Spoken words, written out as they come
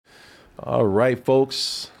All right,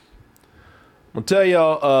 folks. I'm gonna tell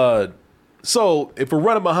y'all. So if we're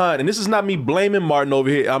running behind, and this is not me blaming Martin over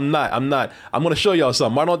here. I'm not. I'm gonna show y'all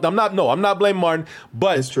something. I'm not blaming Martin.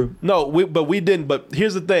 But it's true. No, we didn't. But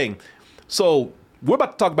here's the thing. So we're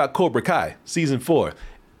about to talk about Cobra Kai season 4.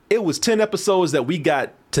 It was 10 episodes that we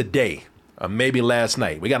got today, or maybe last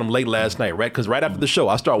night. We got them late last night, right? Because right after the show,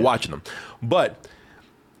 I started watching them. But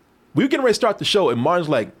we were getting ready to start the show, and Martin's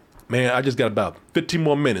like, man, I just got about 15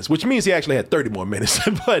 more minutes, which means he actually had 30 more minutes.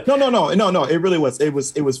 But No. It really was. It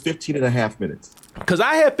was 15 and a half minutes. Because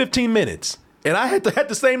I had 15 minutes, and I had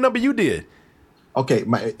the same number you did. Okay,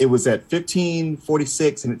 it was at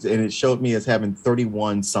 15:46, and it showed me as having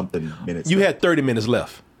 31 something minutes. You had 30 minutes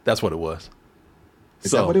left. That's what it was.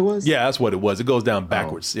 Is that what it was? Yeah, that's what it was. It goes down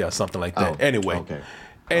backwards. Yeah, something like that. Okay.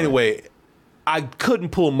 Anyway, I couldn't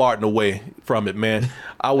pull Martin away from it, man.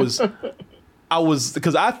 I was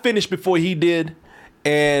because I finished before he did,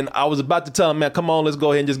 and I was about to tell him, man, come on, let's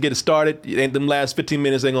go ahead and just get it started. It ain't them last 15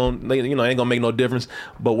 minutes ain't gonna make no difference.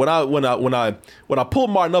 But when I pulled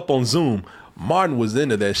Martin up on Zoom, Martin was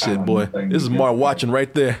into that shit, boy. This is Martin watching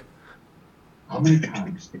right there. How many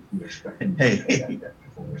times did you expect? Hey.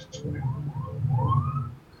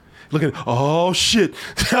 Look at, oh shit!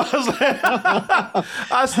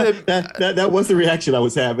 I said that was the reaction I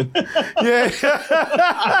was having. Yeah,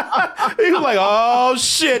 he was like, oh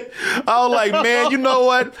shit! I was like, man, you know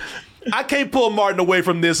what? I can't pull Martin away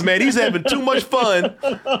from this, man. He's having too much fun.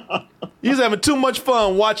 He's having too much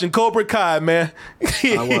fun watching Cobra Kai, man.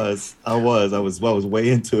 I was way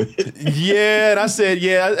into it. Yeah, and I said,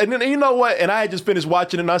 yeah. And then, you know what? And I had just finished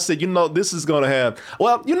watching it, and I said, this is going to have,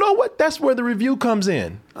 well, you know what? That's where the review comes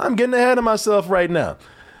in. I'm getting ahead of myself right now.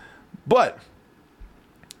 But,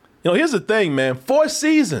 here's the thing, man. 4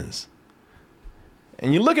 seasons.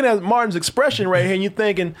 And you're looking at Martin's expression right here, and you're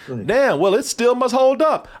thinking, damn, well, it still must hold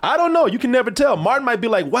up. I don't know. You can never tell. Martin might be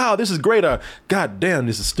like, wow, this is great, or God damn,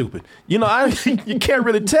 this is stupid. You can't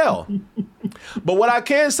really tell. But what I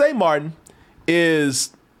can say, Martin,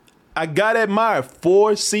 is I got to admire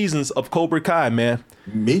 4 seasons of Cobra Kai, man.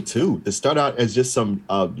 Me too. To start out as just some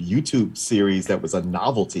YouTube series that was a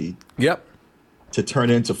novelty. Yep. To turn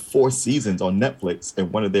into 4 seasons on Netflix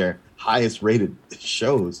and one of their highest rated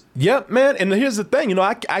shows. Yep, man. And here's the thing,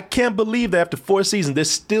 I can't believe that after 4 seasons, they're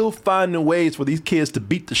still finding ways for these kids to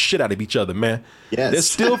beat the shit out of each other, man. Yes.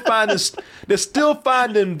 They're still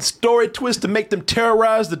finding story twists to make them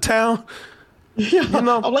terrorize the town. Yeah.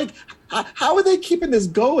 I'm like, how are they keeping this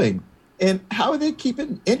going? And how are they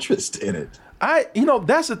keeping interest in it?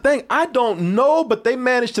 That's the thing. I don't know, but they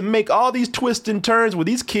managed to make all these twists and turns with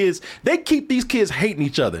these kids. They keep these kids hating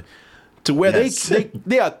each other to where they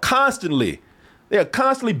are constantly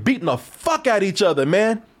beating the fuck out of each other,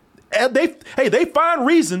 man. And they find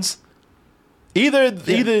reasons. Either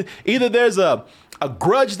there's a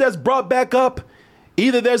grudge that's brought back up,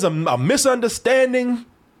 either there's a misunderstanding,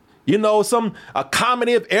 a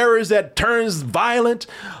comedy of errors that turns violent,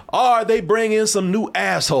 or they bring in some new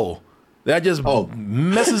asshole that just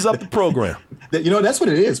messes up the program. That's what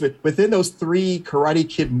it is. Within those 3 Karate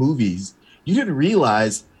Kid movies, you didn't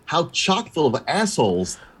realize how chock full of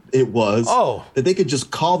assholes it was that they could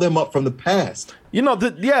just call them up from the past.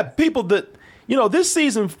 People that, this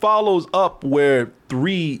season follows up where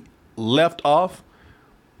 3 left off,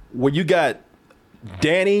 where you got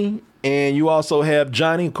Danny and you also have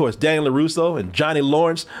Johnny, of course, Danny LaRusso and Johnny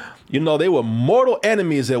Lawrence. They were mortal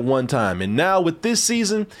enemies at one time. And now with this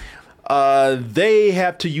season, they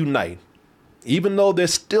have to unite. Even though they're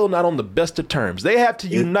still not on the best of terms, they have to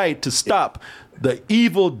unite to stop the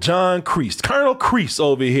evil John Kreese, Colonel Kreese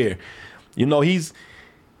over here.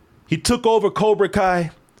 He took over Cobra Kai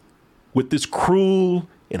with this cruel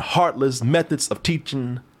and heartless methods of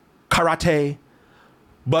teaching karate.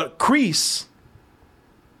 But Kreese,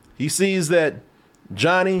 he sees that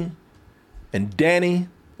Johnny and Danny,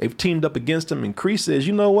 they've teamed up against him, and Kreese says,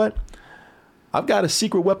 you know what? I've got a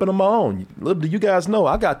secret weapon of my own. Little do you guys know,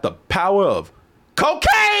 I got the power of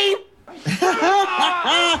cocaine!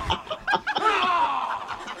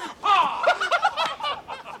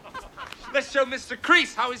 Let's show Mr.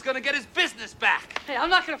 Kreese how he's gonna get his business back. Hey, I'm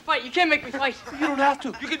not gonna fight. You can't make me fight. You don't have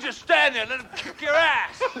to. You can just stand there and let him kick your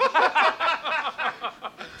ass.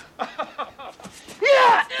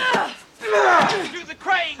 Do the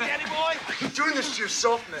crane, Danny boy. You're doing this to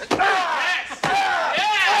yourself, man. Yes.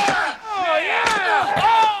 Yeah. Oh, yeah.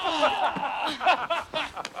 Oh.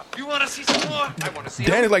 You want to see some more? I want to see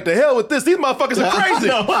Danny's like, the hell with this. These motherfuckers are crazy.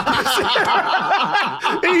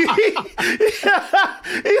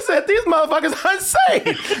 he said, these motherfuckers are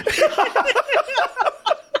insane.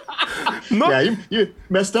 No. Yeah, you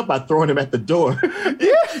messed up by throwing him at the door.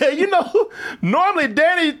 Yeah. You know, normally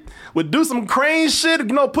Danny would do some crane shit, you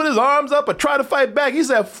know, put his arms up or try to fight back. He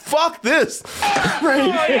said, fuck this. Right.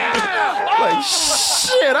 Oh, yeah. Like,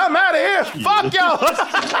 shit, I'm out of here. Fuck y'all.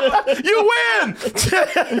 You win.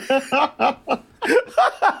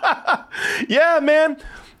 Yeah, man.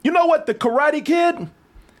 You know what? The Karate Kid,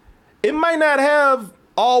 it might not have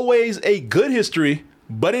always a good history,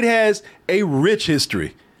 but it has a rich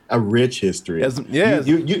history. A rich history. Yes.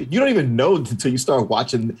 You don't even know until you start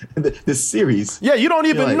watching this series. Yeah, you don't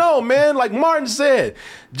even know, man. Like Martin said,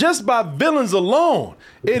 just by villains alone,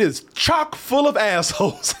 it is chock full of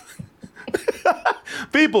assholes.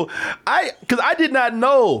 People, because I did not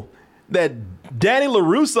know that Danny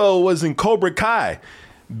LaRusso was in Cobra Kai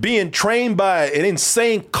being trained by an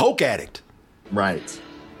insane coke addict. Right.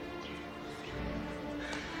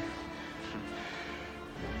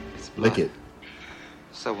 Lick it.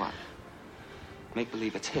 So what? Make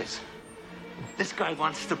believe it's his. This guy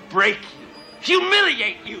wants to break you,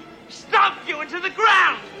 humiliate you, stomp you into the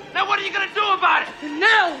ground. Now what are you gonna do about it?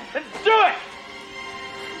 No! Then do it!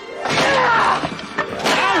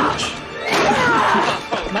 Ouch!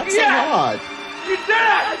 Not so hard. You did it!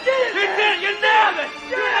 I did it! You did it! You nailed it!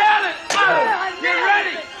 You nailed it! Oh, you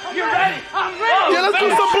ready? You ready? I'm ready! Yeah, let's do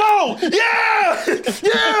some blow! Yeah!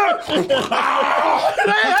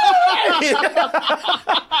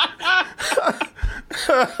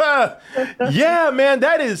 Yeah, man,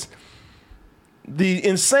 that is the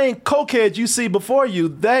insane cokehead you see before you.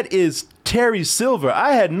 That is Terry Silver.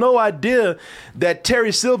 I had no idea that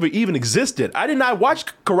Terry Silver even existed. I did not watch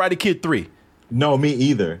Karate Kid 3. No, me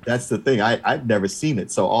either. That's the thing. I've never seen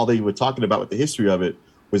it. So all they were talking about with the history of it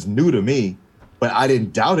was new to me. But I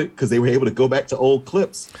didn't doubt it because they were able to go back to old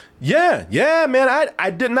clips. Yeah, man. I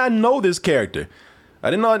did not know this character. I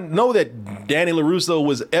did not know that Danny LaRusso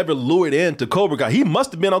was ever lured into Cobra Kai. He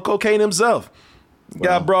must have been on cocaine himself.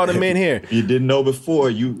 God brought him in here. If you didn't know before,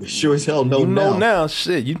 you sure as hell know now. You know now.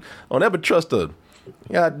 Shit, you don't ever trust a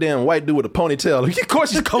goddamn white dude with a ponytail. Of course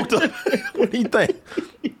he's coked up. What do you think?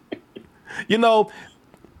 You know,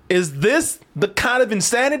 is this the kind of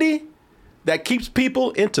insanity that keeps people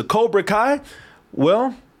into Cobra Kai?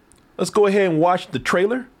 Well, let's go ahead and watch the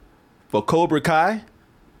trailer for Cobra Kai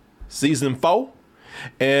Season 4,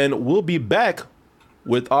 and we'll be back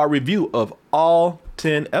with our review of all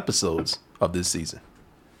 10 episodes of this season.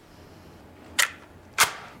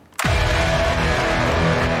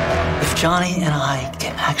 If Johnny and I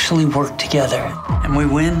can actually work together and we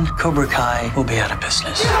win, Cobra Kai will be out of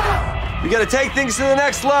business. We gotta take things to the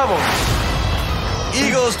next level.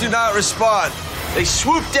 Eagles do not respond. They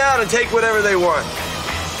swoop down and take whatever they want.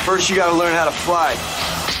 First, you gotta learn how to fly.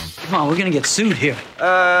 Come on, we're gonna get sued here.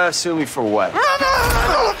 Sue me for what?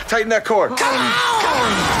 Tighten that cord.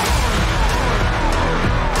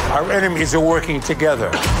 Our enemies are working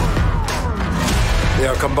together. They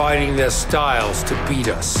are combining their styles to beat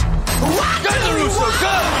us. Go, LaRusso,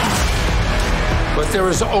 go! But there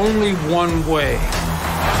is only one way.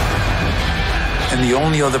 And the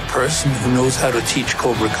only other person who knows how to teach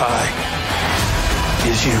Cobra Kai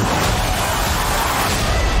is you.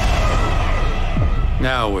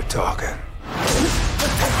 Now we're talking.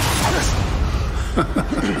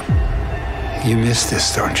 You missed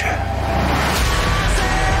this, don't you?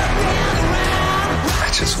 I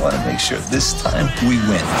just want to make sure this time we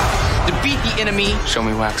win. To beat the enemy, show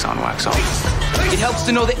me wax on, wax off. It helps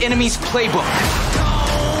to know the enemy's playbook.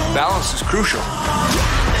 Balance is crucial.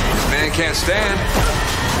 Man can't stand.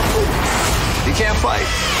 He can't fight.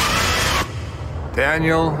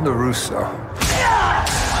 Daniel LaRusso.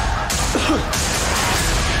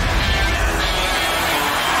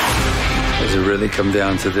 Does it really come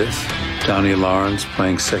down to this? Johnny Lawrence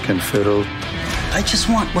playing second fiddle? I just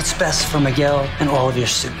want what's best for Miguel and all of your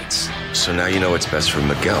students. So now you know what's best for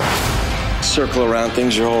Miguel. Circle around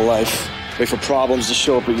things your whole life. Wait for problems to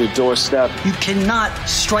show up at your doorstep. You cannot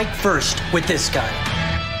strike first with this guy.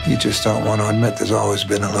 You just don't want to admit there's always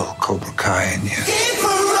been a little Cobra Kai in you.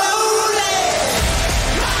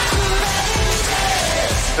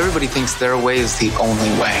 Everybody thinks their way is the only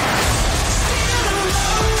way.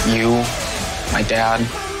 You, my dad,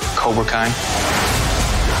 Cobra Kai.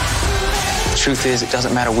 The truth is, it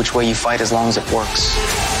doesn't matter which way you fight as long as it works.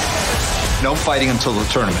 No fighting until the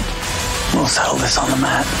tournament. We'll settle this on the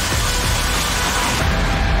mat.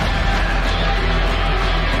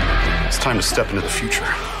 It's time to step into the future.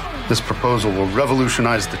 This proposal will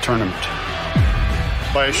revolutionize the tournament.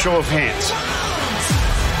 By a show of hands.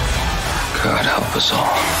 God help us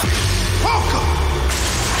all. Welcome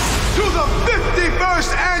to the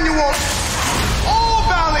 51st annual All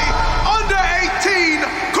Valley Under 18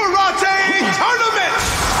 Karate Tournament.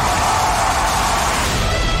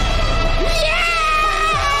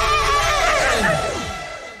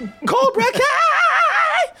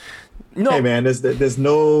 No. Hey man, there's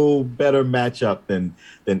no better matchup than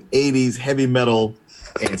 80s heavy metal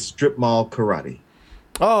and strip mall karate.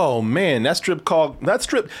 Oh man,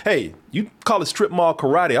 hey, you call it strip mall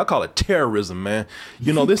karate, I call it terrorism, man.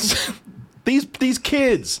 You know, this these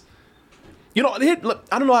kids. You know, look,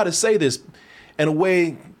 I don't know how to say this in a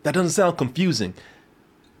way that doesn't sound confusing.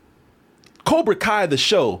 Cobra Kai, the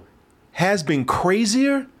show, has been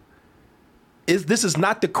crazier. This is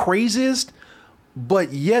not the craziest,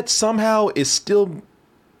 but yet somehow it still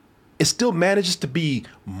manages to be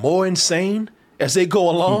more insane as they go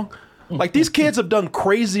along. Like, these kids have done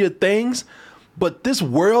crazier things, but this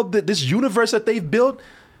world, this universe that they've built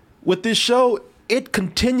with this show, it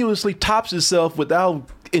continuously tops itself with how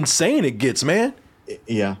insane it gets, man.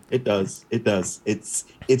 Yeah, it does. It does.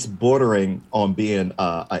 It's bordering on being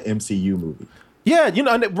a MCU movie. Yeah, you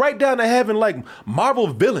know, and right down to having like Marvel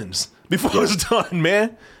villains before it's done,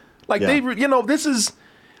 man. Like this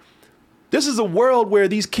is a world where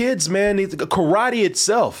these kids, man, karate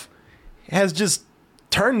itself has just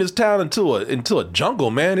turned this town into a jungle,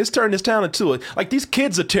 man. It's turned this town into like, these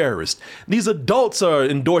kids are terrorists. These adults are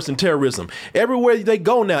endorsing terrorism. Everywhere they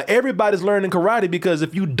go now, everybody's learning karate, because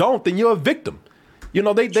if you don't, then you're a victim. You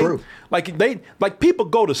know, they people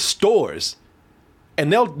go to stores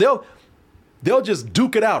and they'll just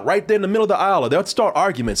duke it out right there in the middle of the aisle. Or they'll start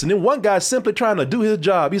arguments. And then one guy's simply trying to do his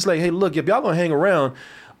job. He's like, hey, look, if y'all gonna hang around,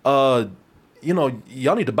 you know,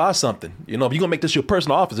 y'all need to buy something. You know, if you're gonna make this your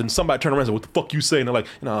personal office, and somebody turn around and say, what the fuck you saying? They're like,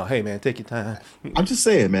 you know, hey man, take your time. I'm just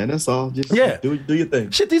saying, man, that's all. Just do your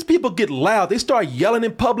thing. Shit, these people get loud. They start yelling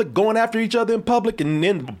in public, going after each other in public, and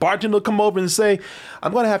then the bartender will come over and say,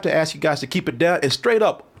 I'm gonna have to ask you guys to keep it down. And straight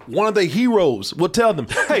up, one of the heroes will tell them,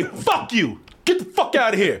 hey, fuck you. Get the fuck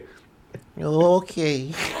out of here.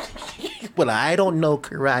 Okay. Well, I don't know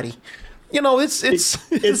karate. You know,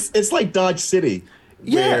 it's like Dodge City.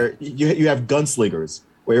 Where you have gunslingers,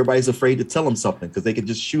 where everybody's afraid to tell them something because they could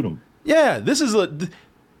just shoot them. Yeah, this is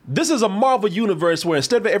a Marvel universe where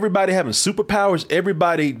instead of everybody having superpowers,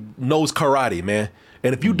 everybody knows karate, man.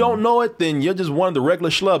 And if you don't know it, then you're just one of the regular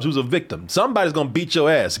schlubs who's a victim. Somebody's gonna beat your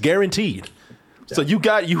ass, guaranteed. Yeah. So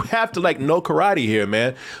you have to like know karate here,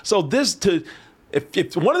 man. So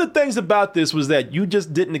if one of the things about this was that you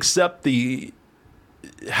just didn't accept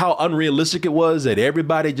how unrealistic it was, that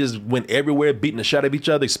everybody just went everywhere beating the shit out of each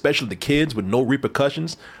other, especially the kids, with no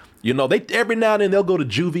repercussions. You know, every now and then they'll go to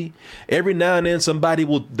juvie. Every now and then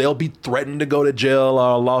they'll be threatened to go to jail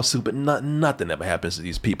or a lawsuit, but nothing ever happens to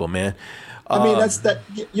these people, man. I mean,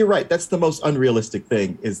 you're right. That's the most unrealistic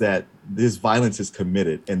thing, is that this violence is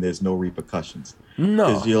committed and there's no repercussions. No.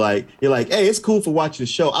 Because you're like, hey, it's cool for watching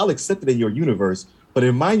the show. I'll accept it in your universe. But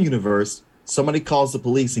in my universe, somebody calls the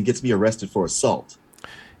police and gets me arrested for assault.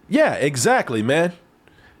 Yeah, exactly, man.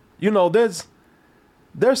 You know, there's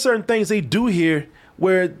certain things they do here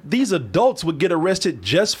where these adults would get arrested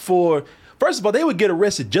just for, first of all, they would get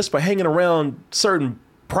arrested just for hanging around certain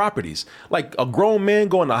properties. Like a grown man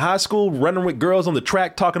going to high school, running with girls on the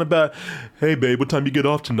track, talking about, hey babe, what time you get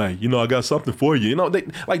off tonight? You know, I got something for you. You know,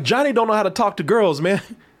 like Johnny don't know how to talk to girls, man.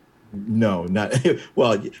 No, not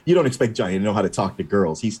well. You don't expect Johnny to know how to talk to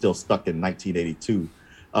girls. He's still stuck in 1982.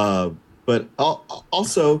 But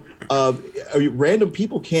also, random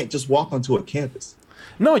people can't just walk onto a campus.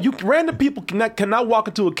 No, random people cannot walk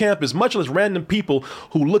into a campus, much less random people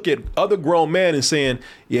who look at other grown men and saying,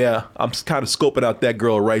 yeah, I'm kind of scoping out that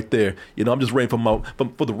girl right there. You know, I'm just waiting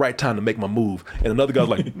for the right time to make my move. And another guy's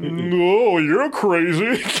like, no, you're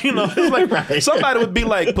crazy. You know, it's like right. Somebody would be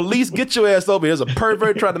like, police, get your ass over here. There's a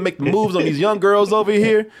pervert trying to make the moves on these young girls over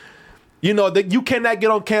here. You know, that you cannot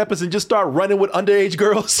get on campus and just start running with underage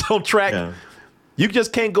girls on track. Yeah. You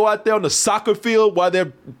just can't go out there on the soccer field while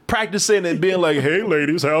they're practicing and being like, hey,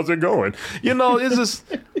 ladies, how's it going? You know, it's just,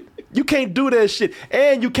 you can't do that shit.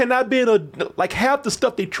 And you cannot be like half the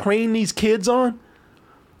stuff they train these kids on,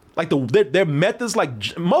 like their methods,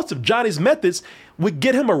 like most of Johnny's methods would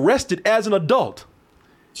get him arrested as an adult.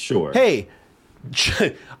 Sure. Hey,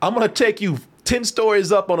 I'm going to take you 10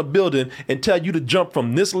 stories up on a building and tell you to jump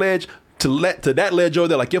from this ledge to that ledge over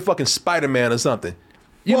there like you're fucking Spider-Man or something.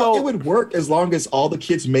 You know, it would work as long as all the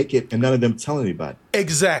kids make it and none of them tell anybody.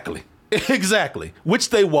 Exactly.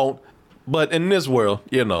 Which they won't. But in this world,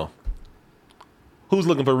 you know, who's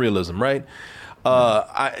looking for realism, right?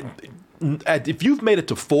 If you've made it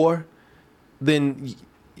to 4, then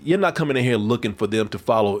you're not coming in here looking for them to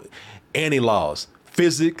follow any laws,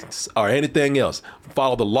 physics or anything else.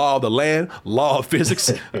 Follow the law of the land, law of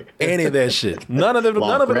physics, any of that shit. None of it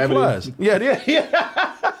applies. Yeah.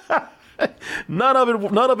 None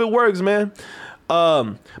of it works, man.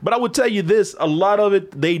 But I would tell you this: a lot of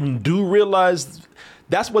it, they do realize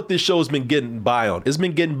That's what this show's been getting by on. It's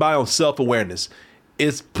been getting by on self-awareness.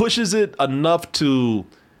 It pushes it enough to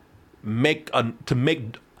make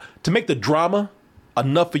the drama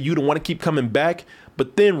enough for you to want to keep coming back.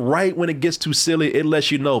 But then right when it gets too silly, it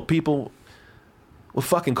lets you know, people, we're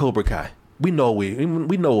fucking Cobra Kai. We know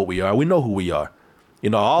what we are. We know who we are. You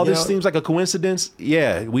know, all this seems like a coincidence.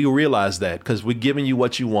 Yeah, we realize that because we're giving you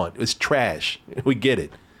what you want. It's trash. We get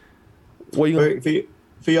it.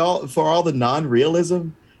 For all the non-realism,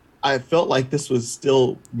 I felt like this was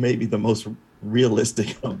still maybe the most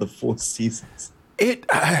realistic of the 4 seasons.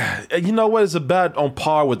 You know what? It's about on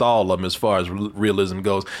par with all of them as far as realism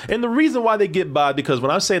goes. And the reason why they get by, because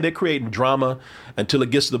when I say they're creating drama until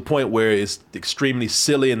it gets to the point where it's extremely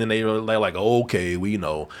silly, and then they're like, okay, we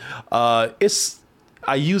know.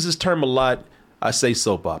 I use this term a lot. I say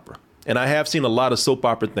soap opera. And I have seen a lot of soap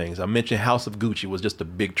opera things. I mentioned House of Gucci was just a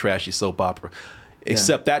big trashy soap opera.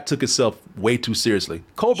 Except that took itself way too seriously.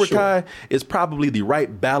 Cobra Kai is probably the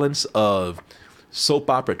right balance of soap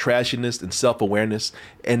opera trashiness and self-awareness,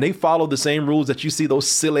 and they follow the same rules that you see those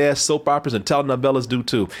silly ass soap operas and telenovelas do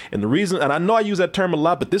too. And the reason, and I know I use that term a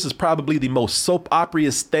lot, but this is probably the most soap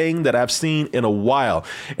opera-iest thing that I've seen in a while.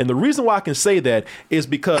 And the reason why I can say that is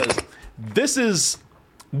because this is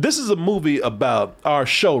a movie about, our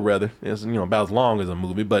show rather, it's, you know, about as long as a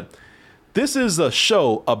movie, but this is a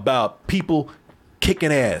show about people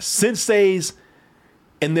kicking ass, senseis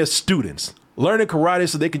and their students, learning karate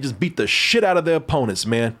so they can just beat the shit out of their opponents,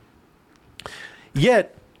 man.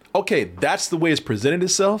 Yet, okay, that's the way it's presented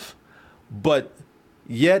itself, but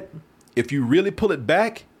yet, if you really pull it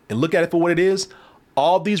back and look at it for what it is,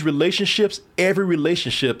 all these relationships, every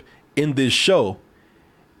relationship in this show,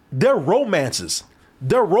 they're romances.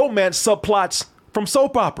 They're romance subplots from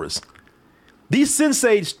soap operas. These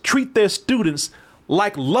senseis treat their students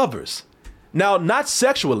like lovers. Now, not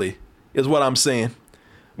sexually is what I'm saying,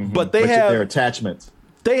 but they have their attachments.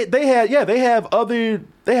 They have other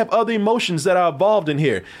emotions that are involved in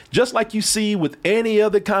here. Just like you see with any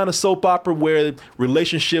other kind of soap opera where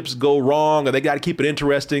relationships go wrong or they got to keep it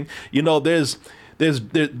interesting. You know, there's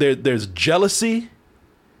jealousy.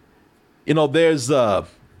 You know, there's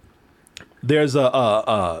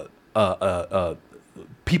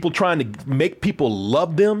people trying to make people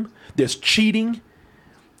love them. There's cheating.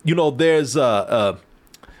 You know, there are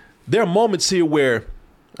moments here where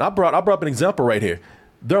I brought up an example right here.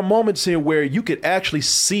 There are moments here where you could actually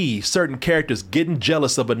see certain characters getting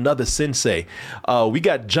jealous of another sensei. We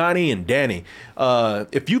got Johnny and Danny.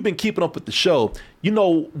 If you've been keeping up with the show, you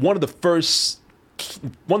know one of the first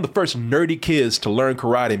nerdy kids to learn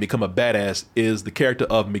karate and become a badass is the character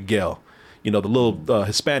of Miguel. You know, the little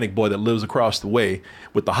Hispanic boy that lives across the way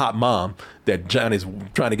with the hot mom that Johnny's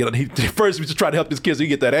trying to get on. First, he was just trying to help his kids so he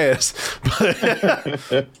get that ass.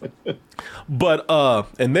 But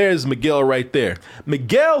and there's Miguel right there.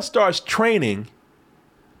 Miguel starts training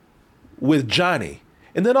with Johnny.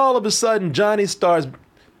 And then all of a sudden, Johnny starts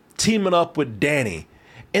teaming up with Danny.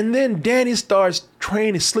 And then Danny starts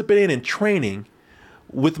slipping in and training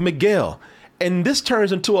with Miguel. And this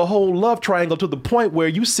turns into a whole love triangle to the point where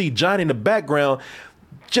you see Johnny in the background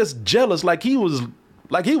just jealous, like he was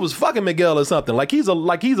fucking Miguel or something. Like he's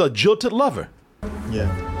a jilted lover. Yeah.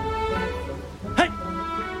 Hey!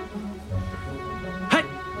 Hey!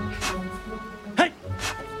 Hey!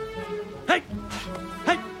 Hey!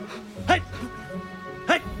 Hey! Hey!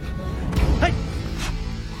 Hey! Hey!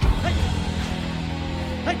 Hey!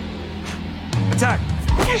 Hey! Attack!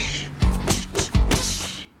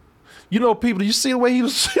 You know, people, you see the way he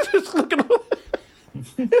was looking?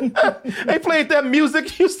 They played that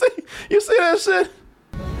music. You see that shit?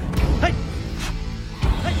 Hey!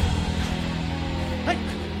 Hey! Hey!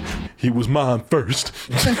 He was mine first.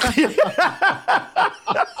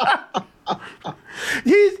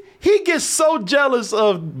 He gets so jealous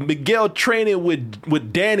of Miguel training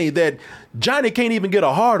with Danny that Johnny can't even get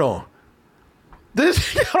a hard on. I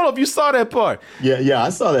don't know if you saw that part. Yeah, I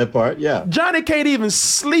saw that part. Yeah. Johnny can't even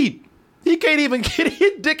sleep. He can't even get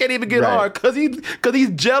his dick can't even get hard because he's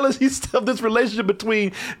jealous. He's of this relationship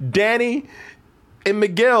between Danny and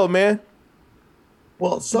Miguel, man.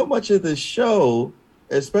 Well, so much of the show,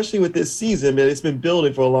 especially with this season, man, it's been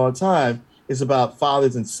building for a long time. It's about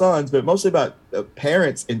fathers and sons, but mostly about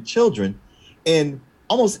parents and children. And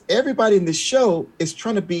almost everybody in this show is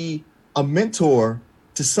trying to be a mentor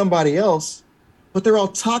to somebody else, but they're all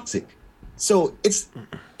toxic. So it's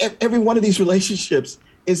every one of these relationships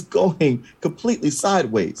is going completely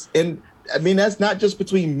sideways. And I mean, that's not just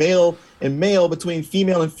between male and male, between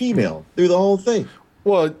female and female through the whole thing.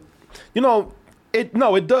 Well, you know, it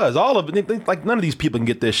does. All of it, like none of these people can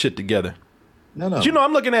get their shit together. No. You know,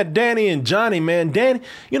 I'm looking at Danny and Johnny, man. Danny,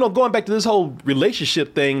 you know, going back to this whole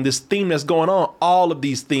relationship thing, this theme that's going on, all of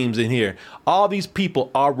these themes in here, all these people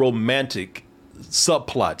are romantic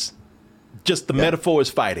subplots. Just the metaphor is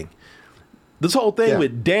fighting. This whole thing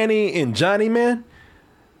with Danny and Johnny, man,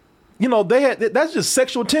 you know, that's just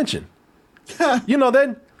sexual tension. You know,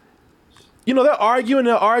 they're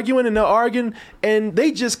arguing, and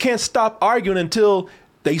they just can't stop arguing until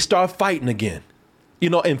they start fighting again. You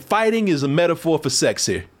know, and fighting is a metaphor for sex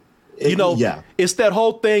here. You know, it's that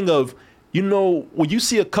whole thing of, you know, when you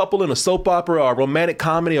see a couple in a soap opera or a romantic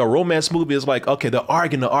comedy or a romance movie, it's like, okay, they're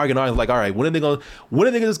arguing. Like, all right, when are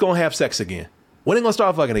they just gonna have sex again? When are they gonna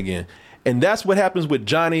start fucking again? And that's what happens with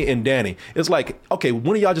Johnny and Danny. It's like, okay,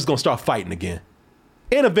 when are y'all just gonna start fighting again?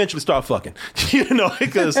 And eventually start fucking, you know,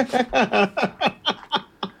 because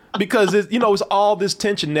it's, you know, it's all this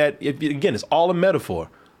tension that, again, it's all a metaphor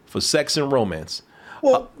for sex and romance.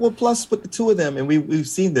 Well, plus with the two of them, and we've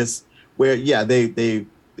seen this where, they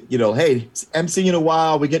you know, hey, I haven't seen you in a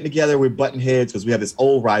while. We're getting together. We're butting heads because we have this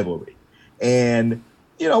old rivalry. And,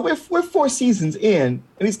 you know, we're 4 seasons in,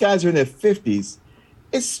 and these guys are in their 50s.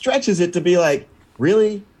 It stretches it to be like,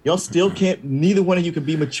 really? Y'all still can't, neither one of you can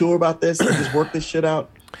be mature about this and just work this shit out?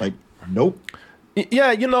 Like, nope.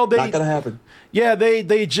 Yeah, you know, not gonna happen. Yeah,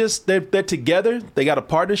 they're together. They got a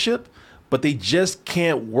partnership, but they just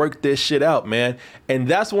can't work this shit out, man. And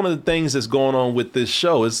that's one of the things that's going on with this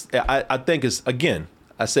show. I think it's, again,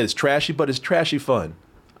 I said it's trashy, but it's trashy fun.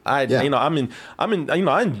 You know, I'm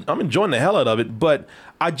enjoying the hell out of it, but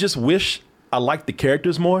I just wish I liked the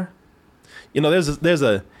characters more. You know,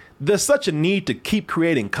 there's such a need to keep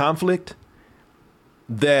creating conflict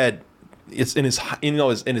that it's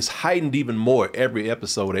heightened even more every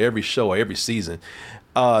episode or every show or every season,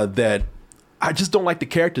 that I just don't like the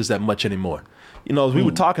characters that much anymore. You know, as we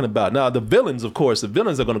were talking about, now the villains, of course, are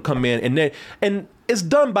going to come in, and it's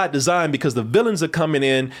done by design because the villains are coming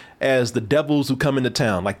in as the devils who come into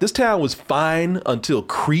town. Like, this town was fine until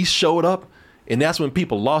Kreese showed up, and that's when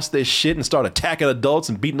people lost their shit and started attacking adults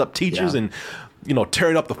and beating up teachers and, you know,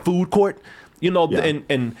 tearing up the food court. You know,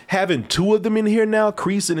 and having 2 of them in here now,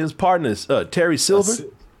 Kreese and his partners, Terry Silver.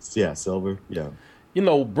 Silver, You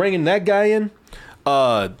know, bringing that guy in,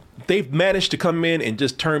 they've managed to come in and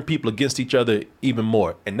just turn people against each other even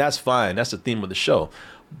more. And that's fine. That's the theme of the show.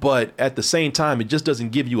 But at the same time, it just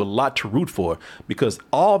doesn't give you a lot to root for because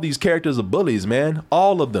all these characters are bullies, man.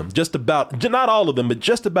 All of them. Not all of them, but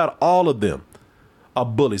just about all of them are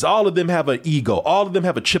bullies. All of them have an ego. All of them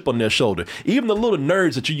have a chip on their shoulder. Even the little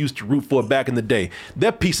nerds that you used to root for back in the day,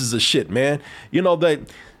 they're pieces of shit, man. You know,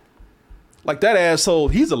 like that asshole,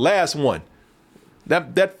 he's the last one.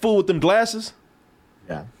 That fool with them glasses,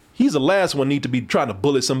 he's the last one need to be trying to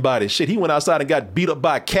bully somebody. Shit, he went outside and got beat up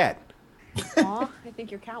by a cat. Aw, I think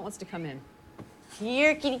your cat wants to come in.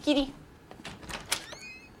 Here, kitty, kitty.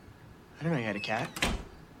 I didn't know you had a cat.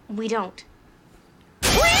 We don't.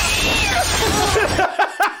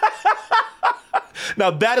 Now,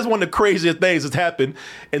 that is one of the craziest things that's happened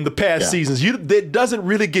in the past seasons. It doesn't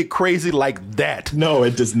really get crazy like that. No,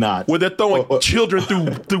 it does not. Where they're throwing children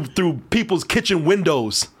through people's kitchen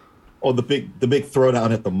windows. Or the big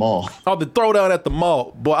throwdown at the mall. Oh, the throwdown at the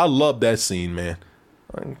mall. Boy, I love that scene, man.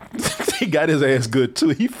 He got his ass good too.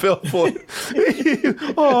 He fell for it.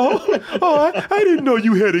 I didn't know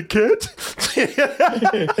you had a cat.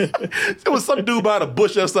 There was some dude behind a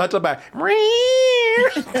bush outside talking about,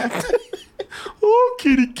 oh,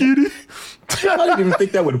 kitty. I didn't even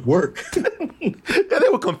think that would work. Yeah, they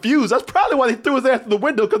were confused. That's probably why they threw his ass through the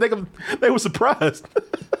window, because they were surprised.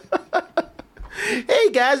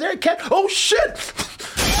 Hey guys, there's a cat. Oh shit!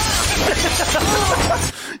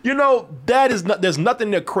 You know, there's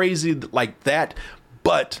nothing that crazy like that,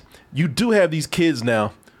 but you do have these kids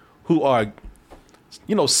now who are,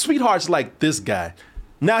 you know, sweethearts like this guy.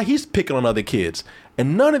 Now he's picking on other kids,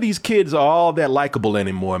 and none of these kids are all that likable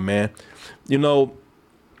anymore, man. You know,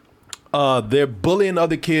 they're bullying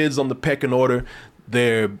other kids on the pecking order.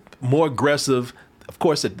 They're more aggressive. Of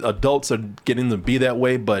course, adults are getting to be that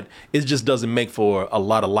way, but it just doesn't make for a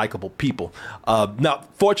lot of likable people. Now,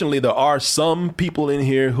 fortunately, there are some people in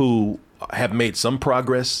here who have made some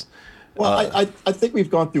progress. Well, I think we've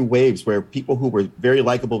gone through waves where people who were very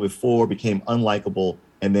likable before became unlikable,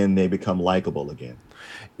 and then they become likable again.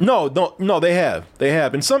 No, they have.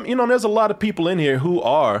 And some, you know, there's a lot of people in here who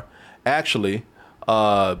are actually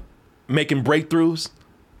making breakthroughs,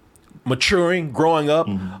 maturing, growing up.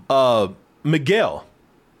 Mm-hmm. Miguel.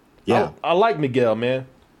 Yeah. I like Miguel, man.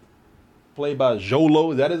 Played by Jolo.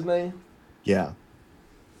 Is that his name? Yeah.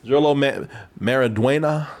 Jolo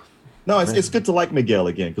Maraduena. No, it's good to like Miguel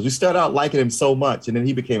again, because we started out liking him so much, and then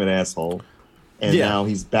he became an asshole. and now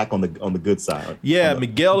he's back on the good side. Yeah,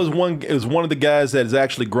 Miguel is one of the guys that has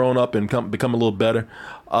actually grown up and become a little better.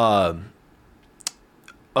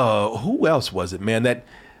 Who else was it, man? That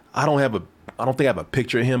I don't think I have a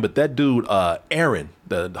picture of him, but that dude, Aaron,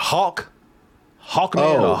 the Hawk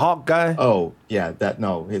man, the Hawk guy. Oh yeah,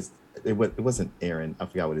 it wasn't Aaron. I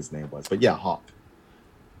forgot what his name was, but yeah, Hawk.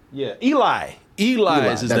 Yeah, Eli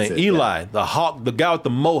is his name. Eli, the Hawk, the guy with the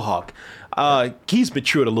mohawk. He's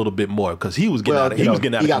matured a little bit more because he was getting out of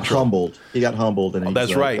control. He got humbled, and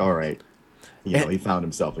that's right. All right, he found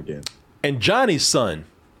himself again. And Johnny's son,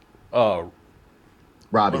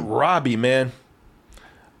 Robbie, man.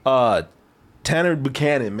 Tanner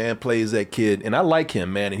Buchanan, man, plays that kid, and I like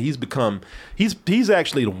him, man. And he's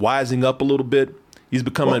actually wising up a little bit. He's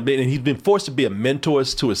becoming and he's been forced to be a mentor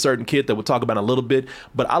to a certain kid that we'll talk about in a little bit.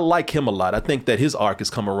 But I like him a lot. I think that his arc has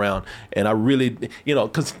come around, and I really,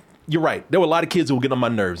 because you're right. There were a lot of kids who were getting on my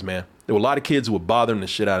nerves, man. There were a lot of kids who were bothering the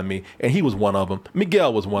shit out of me, and he was one of them.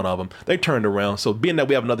 Miguel was one of them. They turned around. So being that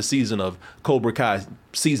we have another season of Cobra Kai,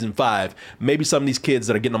 season 5, maybe some of these kids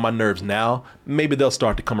that are getting on my nerves now, maybe they'll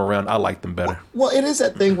start to come around. I like them better. Well, it is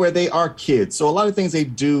that thing where they are kids. So a lot of things they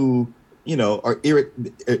do, are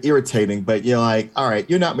irritating, but you're like, all right,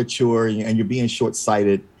 you're not mature and you're being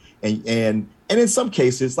short-sighted. And in some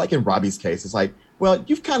cases, like in Robbie's case, it's like, well,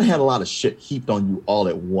 you've kind of had a lot of shit heaped on you all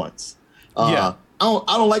at once. I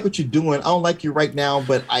don't like what you're doing. I don't like you right now,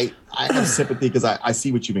 but I have sympathy because I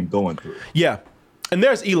see what you've been going through. Yeah. And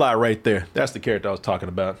there's Eli right there. That's the character I was talking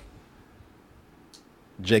about.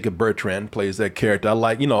 Jacob Bertrand plays that character. I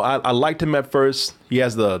liked him at first. He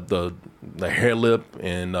has the hair lip,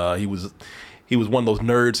 and he was one of those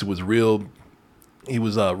nerds who was real. He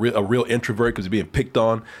was a real introvert because he was being picked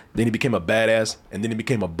on. Then he became a badass, and then he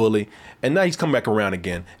became a bully, and now he's come back around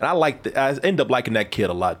again. And I end up liking that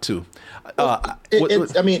kid a lot too.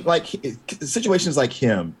 Situations like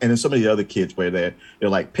him, and then so many other kids where they're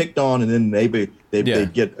like picked on, and then they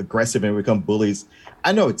get aggressive and become bullies.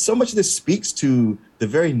 I know so much of this speaks to the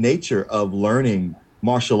very nature of learning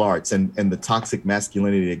martial arts and the toxic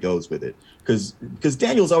masculinity that goes with it. Because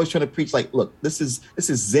Daniel's always trying to preach like, look, this is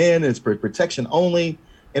Zen, it's for protection only,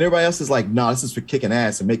 and everybody else is like, no, this is for kicking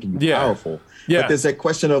ass and making you powerful. But there's that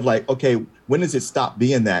question of like, okay, when does it stop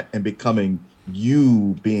being that and becoming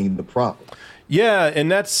you being the problem? Yeah,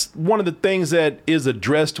 and that's one of the things that is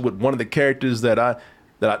addressed with one of the characters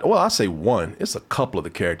I say one. It's a couple of the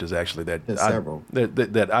characters actually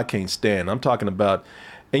that I can't stand. I'm talking about.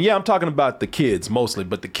 And yeah, I'm talking about the kids mostly,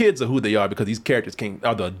 but the kids are who they are because these characters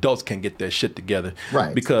the adults can't get their shit together.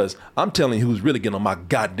 Right. Because I'm telling you who's really getting on my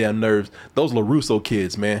goddamn nerves, those LaRusso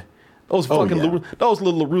kids, man. Those fucking those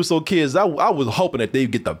little LaRusso kids, I was hoping that they'd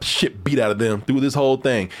get the shit beat out of them through this whole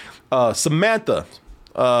thing. Samantha,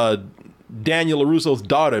 Daniel LaRusso's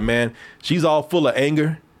daughter, man, she's all full of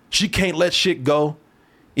anger. She can't let shit go.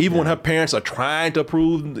 Even when her parents are trying to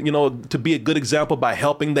prove, to be a good example by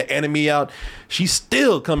helping the enemy out, she's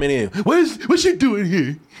still coming in. What's she doing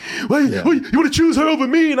here? You want to choose her over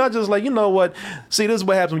me? And I just like, you know what? See, this is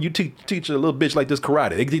what happens when you teach a little bitch like this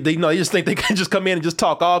karate. They just think they can just come in and just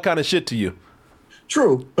talk all kind of shit to you.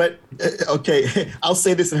 True, but okay, I'll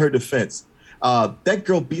say this in her defense. That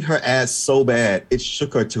girl beat her ass so bad it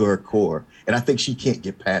shook her to her core, and I think she can't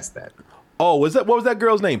get past that. Oh, what was that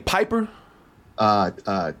girl's name? Piper?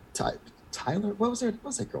 Tyler. What was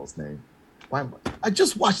that girl's name? I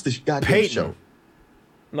just watched this goddamn show.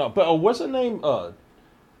 No, but what's her name?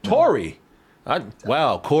 Tori.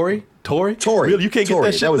 Corey. Tori. Really, you can't get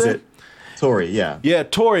that shit. That was it. Tori. Yeah. Yeah,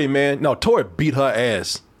 Tori, man. No, Tori beat her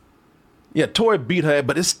ass. Yeah, Tori beat her,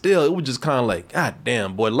 but it was just kind of like, God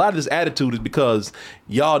damn, boy. A lot of this attitude is because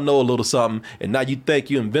y'all know a little something, and now you think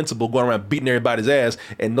you're invincible going around beating everybody's ass,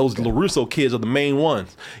 and those LaRusso kids are the main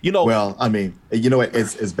ones. Well, I mean,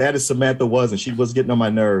 as bad as Samantha was, and she was getting on my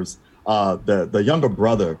nerves, the younger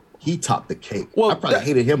brother, he topped the cake. Well, I probably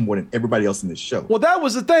hated him more than everybody else in this show. Well, that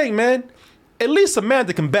was the thing, man. At least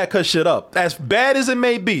Samantha can back her shit up. As bad as it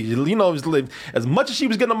may be, as much as she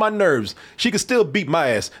was getting on my nerves, she could still beat my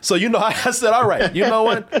ass. So, I said, all right, you know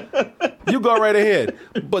what? You go right ahead.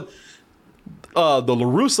 But the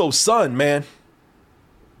LaRusso son, man.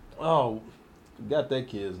 Oh, forgot that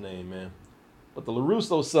kid's name, man. But the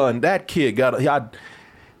LaRusso son, that kid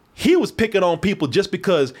he was picking on people just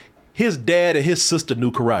because his dad and his sister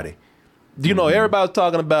knew karate. Everybody's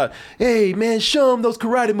talking about, hey, man, show him those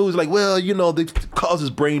karate moves. Like, well, they causes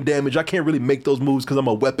brain damage. I can't really make those moves because I'm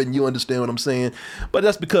a weapon. You understand what I'm saying? But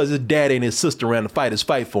that's because his dad and his sister ran to fight his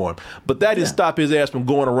fight for him. But that didn't stop his ass from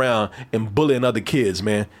going around and bullying other kids,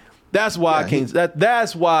 man. That's why I can't.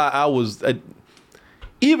 That's why I was,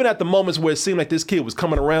 even at the moments where it seemed like this kid was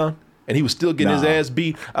coming around, and he was still getting his ass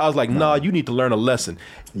beat. I was like, nah, you need to learn a lesson.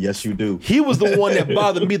 Yes, you do. He was the one that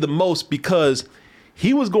bothered me the most because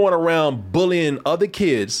he was going around bullying other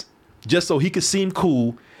kids just so he could seem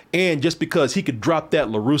cool and just because he could drop that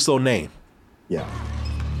LaRusso name. Yeah.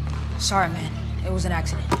 Sorry, man. It was an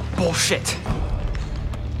accident. Bullshit.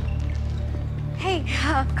 Hey,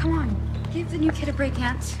 come on. Give the new kid a break,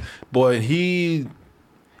 Hans. Boy,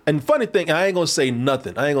 and funny thing, I ain't gonna say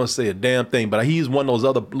nothing. I ain't gonna say a damn thing, but he's one of those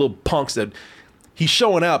other little punks that he's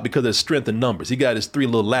showing out because of strength in numbers. He got his 3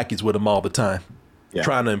 little lackeys with him all the time,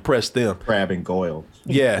 trying to impress them. Crab and Goyle.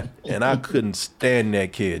 Yeah, and I couldn't stand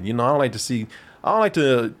that kid. You know, I don't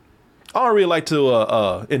really like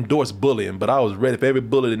to endorse bullying, but I was ready for every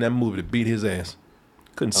bullet in that movie to beat his ass.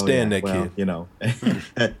 Couldn't stand that kid. You know,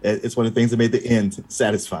 it's one of the things that made the end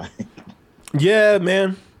satisfying. Yeah,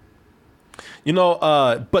 man. You know,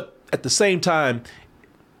 but at the same time,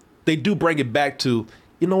 they do bring it back to,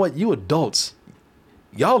 you know what, you adults,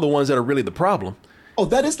 y'all the ones that are really the problem. Oh,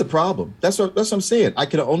 that is the problem. That's what I'm saying. I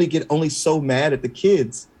could only so mad at the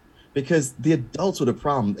kids because the adults were the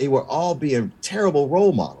problem. They were all being terrible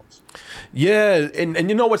role models. Yeah, and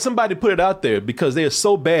you know what? Somebody put it out there because they are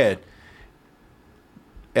so bad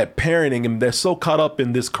at parenting and they're so caught up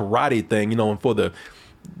in this karate thing, you know, and for the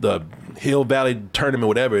Hill Valley tournament,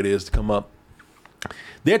 whatever it is to come up,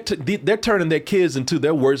 they're turning their kids into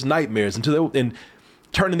their worst nightmares, and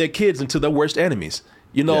turning their kids into their worst enemies.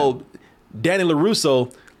 You know, Danny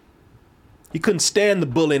LaRusso, he couldn't stand the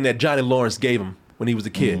bullying that Johnny Lawrence gave him when he was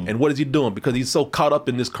a kid. And what is he doing? Because he's so caught up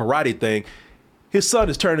in this karate thing, his son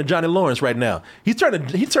is turning Johnny Lawrence right now. He's turning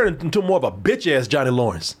into more of a bitch ass Johnny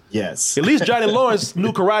Lawrence. Yes. At least Johnny Lawrence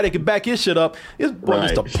knew karate, could back his shit up. His boy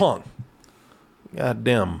just a punk.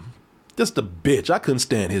 Goddamn. Just a bitch. I couldn't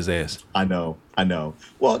stand his ass. I know.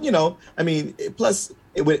 Well, you know, I mean, plus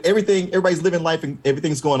with everything, everybody's living life and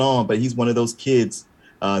everything's going on, but he's one of those kids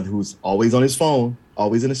who's always on his phone,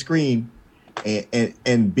 always in a screen,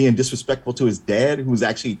 and being disrespectful to his dad, who's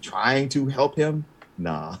actually trying to help him.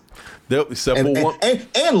 Nah.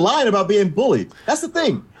 And lying about being bullied. That's the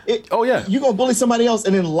thing. You're gonna bully somebody else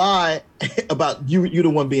and then lie about you the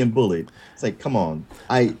one being bullied. It's like, come on.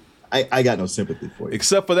 I got no sympathy for you.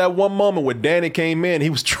 Except for that one moment when Danny came in, he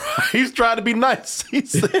was trying to be nice. He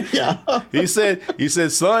said,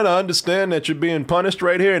 son, I understand that you're being punished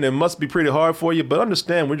right here and it must be pretty hard for you, but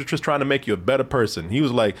understand we're just trying to make you a better person. He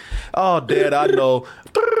was like, oh, Dad, I know.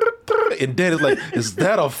 And Dad is like, is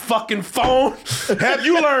that a fucking phone? Have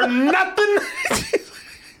you learned nothing?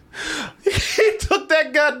 He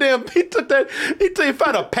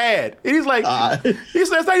found a pad. And he's like, he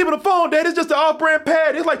said, it's not even a phone, Dad. It's just an off-brand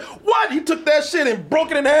pad. He's like, what? He took that shit and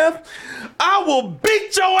broke it in half? I will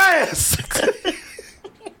beat your ass.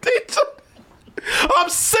 I'm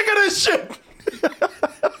sick of this shit.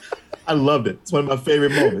 I loved it. It's one of my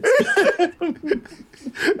favorite moments.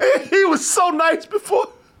 He was so nice before.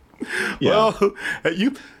 Yeah. Well,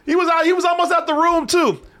 he was almost out the room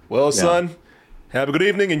too. Well, son, have a good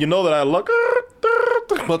evening, and you know that I look.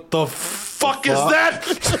 What the fuck is that?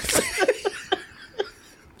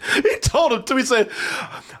 He told him to. He said,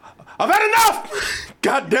 I've had enough.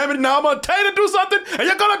 God damn it. Now I'm going to tell you to do something, and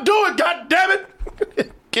you're going to do it. God damn it.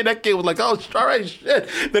 That kid was like, oh, all right, shit.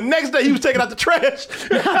 The next day, he was taking out the trash.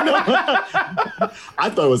 I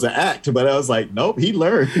thought it was an act, but I was like, nope, he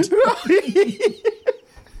learned.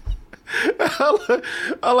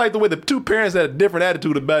 I like the way the two parents had a different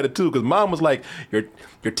attitude about it, too, because Mom was like, you're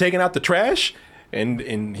taking out the trash?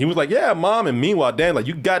 And he was like, yeah, Mom. And meanwhile, Dan like,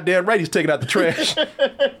 you goddamn right, he's taking out the trash.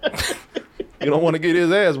 You don't want to get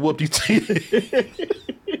his ass whooped.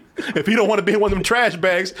 If you don't want to be in one of them trash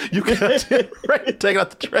bags, you goddamn right, take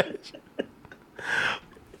out the trash.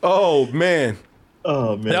 Oh, man.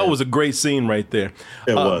 That was a great scene right there.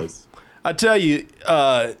 It was. I tell you,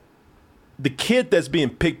 the kid that's being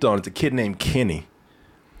picked on is a kid named Kenny.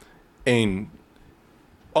 And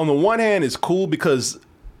on the one hand, it's cool because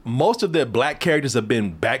most of their black characters have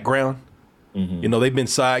been background. Mm-hmm. You know, they've been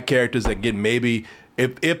side characters that get maybe,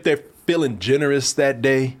 if they're feeling generous that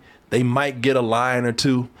day, they might get a line or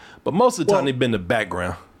two. But most of the time, they've been the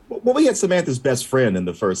background. Well, we had Samantha's best friend in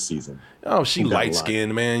the first season. Oh, she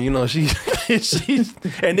light-skinned, man. You know, she's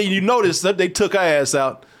and then you notice that they took her ass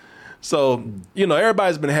out. So, you know,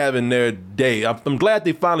 everybody's been having their day. I'm glad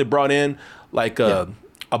they finally brought in like a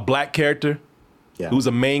black character who's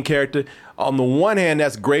a main character. On the one hand,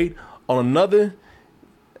 that's great. On another,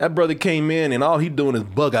 that brother came in and all he doing is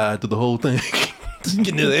bug-eyed through the whole thing. Just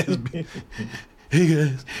getting his ass beat. Hey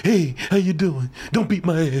guys, hey, how you doing? Don't beat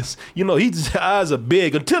my ass. You know, his eyes are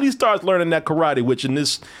big until he starts learning that karate, which in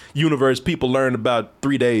this universe people learn about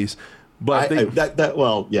 3 days. But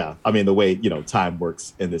I mean, the way, time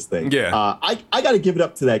works in this thing. Yeah. I got to give it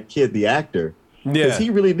up to that kid, the actor. Because he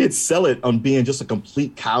really did sell it on being just a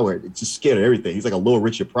complete coward. Just scared of everything. He's like a little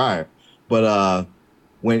Richard Pryor. But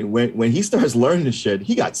when he starts learning this shit,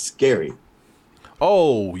 he got scary.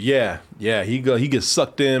 Oh, yeah. Yeah, he gets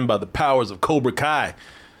sucked in by the powers of Cobra Kai.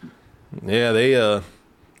 Yeah,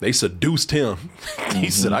 they seduced him. He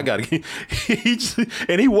said, I gotta get,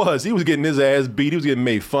 and he was getting his ass beat. He was getting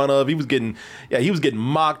made fun of. He was getting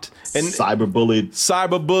mocked and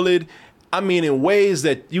cyberbullied. I mean, in ways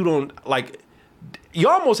that you don't like, you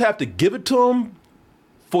almost have to give it to him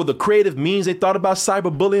for the creative means they thought about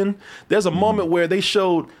cyberbullying. There's a moment where they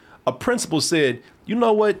showed a principal said, you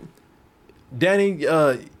know what, Danny,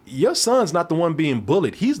 your son's not the one being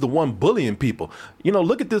bullied. He's the one bullying people.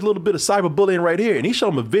 Look at this little bit of cyberbullying right here. And he showed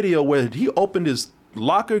him a video where he opened his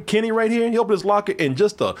locker, Kenny right here. He opened his locker and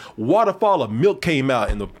just a waterfall of milk came out.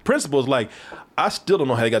 And the principal's like, I still don't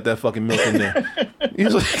know how they got that fucking milk in there.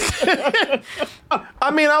 He's like,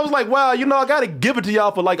 I mean, I was like, wow, I got to give it to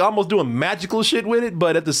y'all for like almost doing magical shit with it.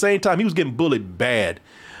 But at the same time, he was getting bullied bad.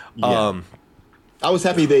 Yeah. I was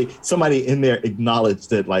happy somebody in there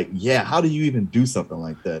acknowledged that, like, yeah, how do you even do something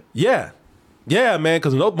like that? Yeah. Yeah, man,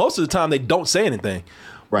 because most of the time they don't say anything.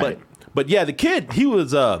 Right. But yeah, the kid, he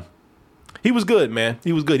was good, man.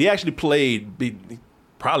 He was good. He actually played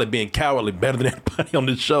probably being cowardly better than anybody on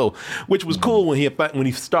this show, which was cool when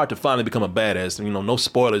he started to finally become a badass. And, no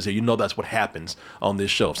spoilers here. That's what happens on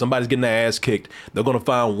this show. If somebody's getting their ass kicked, they're going to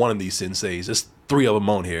find one of these senseis. There's 3 of them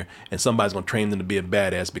on here, and somebody's going to train them to be a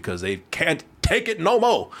badass because they can't take it no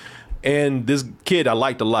more. And this kid I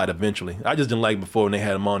liked a lot eventually. I just didn't like him before when they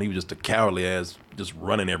had him on. He was just a cowardly ass, just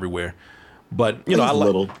running everywhere. But, he's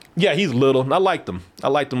little. Yeah, he's little. I liked him. I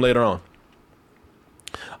liked him later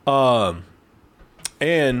on.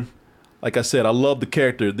 And like I said, I love the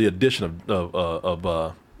character, the addition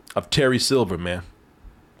of Terry Silver, man.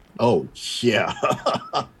 Oh, yeah.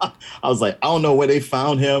 I was like, I don't know where they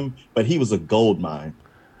found him, but he was a gold mine.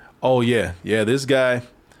 Oh, yeah. Yeah, this guy.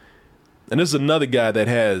 And this is another guy that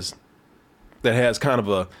has kind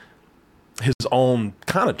of his own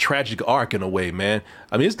kind of tragic arc in a way, man.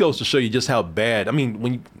 I mean, this goes to show you just how bad. I mean,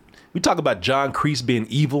 when we talk about John Kreese being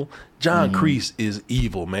evil, John Kreese is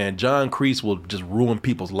evil, man. John Kreese will just ruin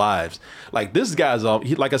people's lives. Like, this guy's,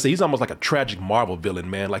 like I said, he's almost like a tragic Marvel villain,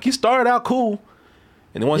 man. Like, he started out cool,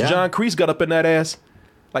 and then once John Kreese got up in that ass,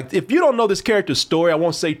 like, if you don't know this character's story, I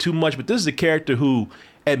won't say too much, but this is a character who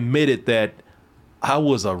admitted that I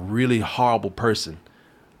was a really horrible person.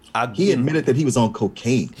 He admitted that he was on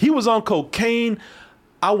cocaine. He was on cocaine.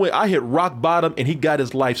 I hit rock bottom, and he got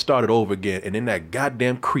his life started over again. And then that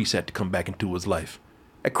goddamn Kreese had to come back into his life.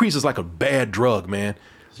 That Kreese is like a bad drug, man.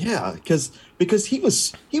 Yeah, because he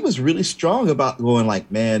was really strong about going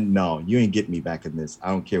like, man, no, you ain't getting me back in this. I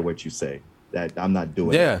don't care what you say. That I'm not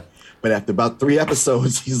doing it. But after about 3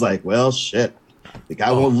 episodes, he's like, well, shit, the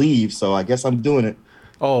guy won't leave, so I guess I'm doing it.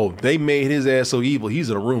 Oh, they made his ass so evil.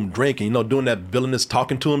 He's in a room drinking, doing that villainous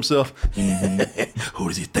talking to himself. Who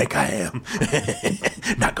does he think I am?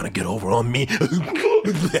 Not gonna get over on me.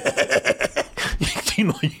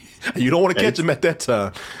 You don't want to catch him at that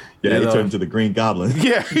time. Yeah, he turned into the Green Goblin.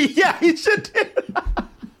 Yeah, he should.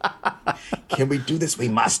 Can we do this? We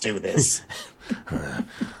must do this.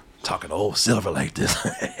 Talking to old Silver like this.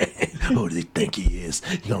 Who does he think he is?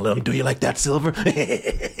 You gonna let him do you like that, Silver?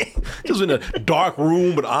 Just in a dark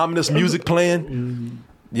room with ominous music playing.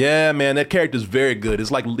 Yeah, man, that character's very good.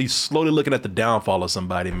 It's like he's slowly looking at the downfall of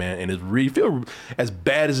somebody, man, and you feel as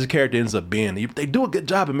bad as his character ends up being. They do a good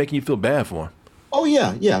job of making you feel bad for him. Oh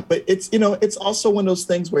yeah, but it's it's also one of those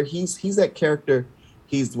things where he's that character.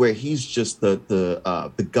 He's just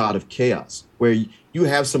the god of chaos. Where you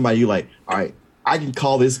have somebody you like, all right, I can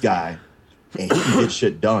call this guy and he can get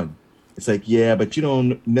shit done. It's like, yeah, but you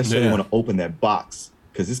don't necessarily want to open that box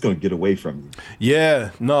because it's going to get away from you. Yeah,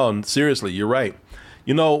 no, seriously, you're right.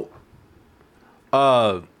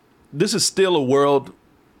 This is still a world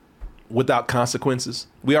without consequences.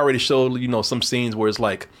 We already showed, some scenes where it's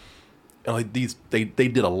like, they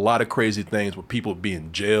did a lot of crazy things where people be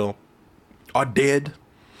in jail or dead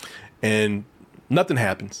and nothing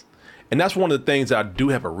happens. And that's one of the things that I do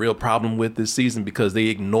have a real problem with this season because they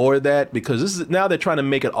ignore that because now they're trying to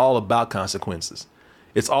make it all about consequences.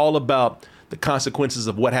 It's all about the consequences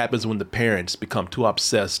of what happens when the parents become too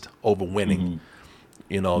obsessed over winning.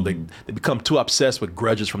 They become too obsessed with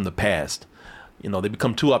grudges from the past. They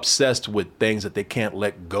become too obsessed with things that they can't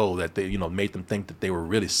let go, that they, made them think that they were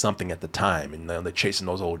really something at the time, and they're chasing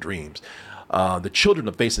those old dreams. The children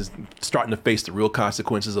are starting to face the real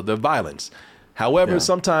consequences of their violence. However,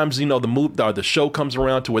 sometimes, you know, the show comes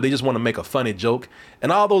around to where they just want to make a funny joke,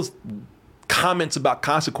 and all those comments about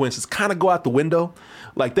consequences kind of go out the window.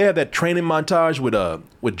 Like they have that training montage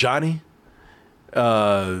with Johnny.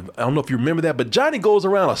 I don't know if you remember that, but Johnny goes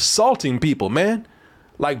around assaulting people, man.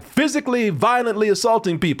 Like physically, violently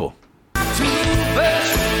assaulting people. You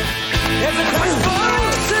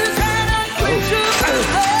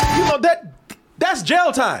know, that's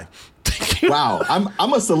jail time. Wow, I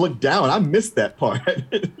must have looked down. I missed that part.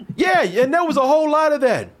 Yeah, and there was a whole lot of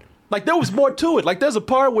that. Like there was more to it. Like there's a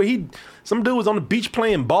part where some dude was on the beach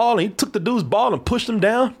playing ball, and he took the dude's ball and pushed him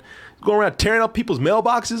down, going around tearing up people's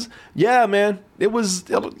mailboxes. Yeah, man, it was.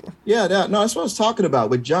 Yeah, no, that's what I was talking about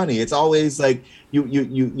with Johnny. It's always like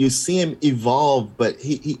you see him evolve, but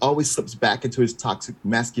he always slips back into his toxic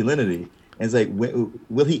masculinity. And it's like,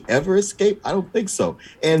 will he ever escape? I don't think so.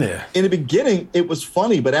 And in the beginning, it was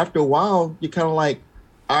funny, but after a while, you're kind of like,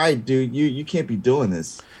 all right, dude, you can't be doing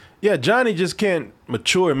this. Yeah, Johnny just can't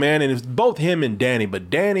mature, man. And it's both him and Danny. But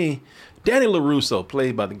Danny LaRusso,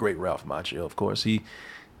 played by the great Ralph Macchio, of course, he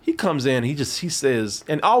comes in, he says,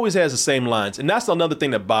 and always has the same lines. And that's another thing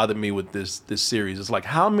that bothered me with this series. It's like,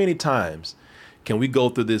 how many times can we go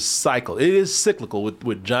through this cycle? It is cyclical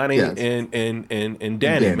with Johnny and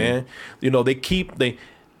Danny, man. You know, they go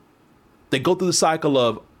through the cycle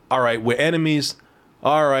of, all right, we're enemies.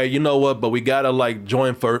 All right, you know what? But we gotta like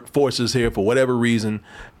join forces here for whatever reason.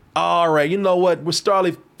 All right, you know what? We're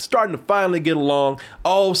starting to finally get along.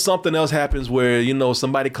 Oh, something else happens where, you know,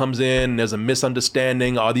 somebody comes in and there's a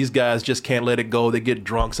misunderstanding. Oh, these guys just can't let it go. They get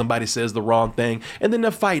drunk. Somebody says the wrong thing. And then they're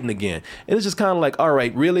fighting again. And it's just kind of like, all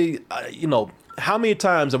right, really, you know, how many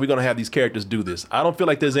times are we going to have these characters do this? I don't feel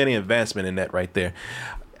like there's any advancement in that right there.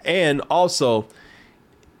 And also,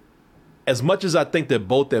 as much as I think they're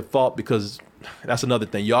both at fault, because that's another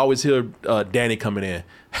thing. You always hear Danny coming in.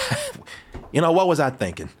 You know, what was I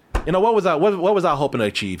thinking? You know, what was I hoping to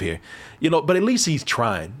achieve here? You know, but at least he's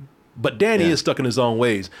trying. But Danny is stuck in his own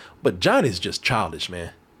ways. But Johnny's just childish,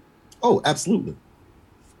 man. Oh, absolutely.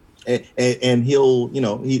 And he'll, you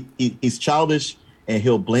know, he's childish, and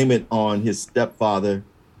he'll blame it on his stepfather.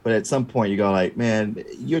 But at some point, you go like, man,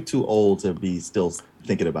 you're too old to be still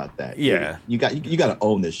thinking about that. Yeah, you got to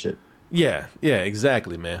own this shit. Yeah,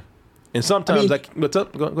 exactly, man. And sometimes, what's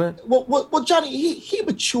up? Go ahead. Well, Johnny, he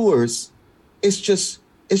matures. It's just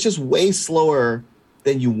way slower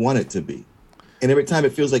than you want it to be. And every time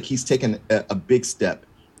it feels like he's taken a big step,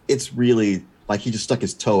 it's really like he just stuck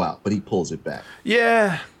his toe out, but he pulls it back.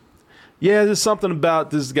 Yeah, there's something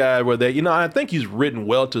about this guy where they, you know, I think he's written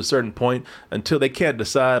well to a certain point until they can't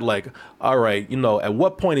decide, like, all right, you know, at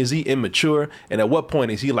what point is he immature and at what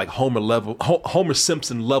point is he like Homer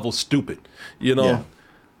Simpson level stupid, you know? Yeah.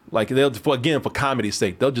 Like for comedy's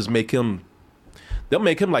sake, they'll just make him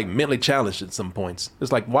like mentally challenged at some points.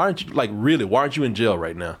 It's like, why aren't you in jail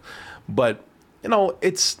right now? But, you know,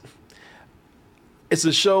 it's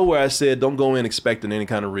a show where I said don't go in expecting any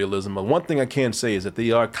kind of realism. But one thing I can say is that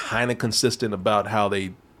they are kind of consistent about how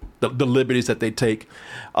the liberties that they take.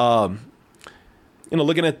 You know,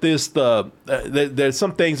 looking at this, there's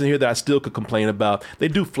some things in here that I still could complain about. They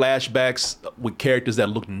do flashbacks with characters that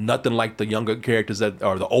look nothing like the younger characters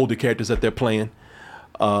or the older characters that they're playing.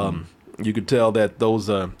 You could tell that those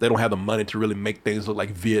they don't have the money to really make things look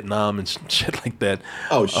like Vietnam and shit like that.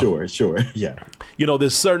 Oh, sure, yeah. You know,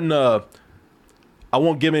 there's certain. I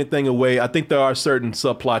won't give anything away. I think there are certain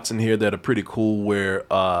subplots in here that are pretty cool, where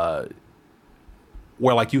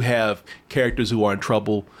like you have characters who are in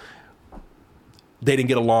trouble. They didn't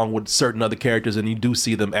get along with certain other characters, and you do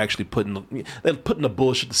see them actually putting the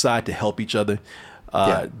bullshit aside to help each other.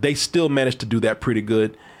 They still managed to do that pretty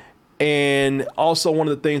good. And also, one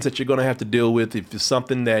of the things that you're going to have to deal with, if it's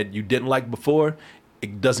something that you didn't like before,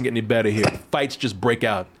 it doesn't get any better here. Fights just break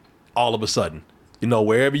out all of a sudden. You know,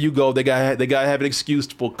 wherever you go, they gotta have an excuse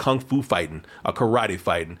for kung fu fighting or karate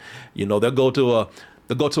fighting. You know, they'll go to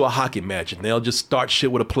a hockey match and they'll just start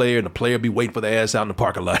shit with a player, and the player be waiting for their ass out in the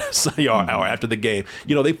parking lot or after the game.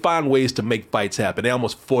 You know, they find ways to make fights happen. They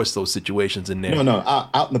almost force those situations in there. No,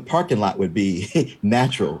 out in the parking lot would be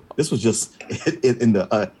natural. This was just in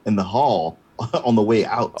the hall on the way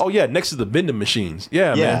out. Oh yeah, next to the vending machines.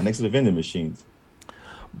 Yeah, man. Next to the vending machines.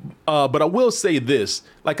 But I will say this,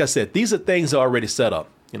 like I said, these are things that are already set up.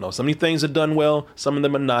 You know, some of these things are done well, some of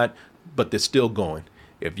them are not, but they're still going.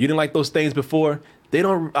 If you didn't like those things before,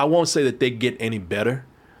 I won't say that they get any better.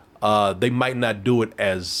 They might not do it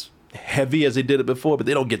as heavy as they did it before, but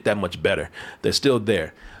they don't get that much better. They're still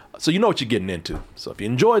there. So you know what you're getting into. So if you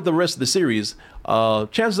enjoyed the rest of the series,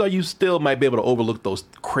 chances are you still might be able to overlook those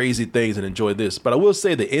crazy things and enjoy this. But I will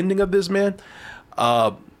say the ending of this, man,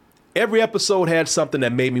 every episode had something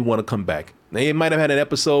that made me want to come back. They might have had an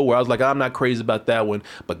episode where I was like, I'm not crazy about that one,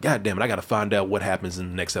 but goddamn it, I got to find out what happens in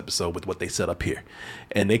the next episode with what they set up here.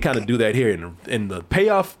 And they kind of do that here. And the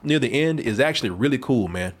payoff near the end is actually really cool,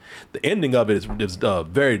 man. The ending of it is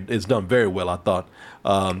done very well, I thought.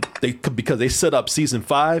 Because they set up season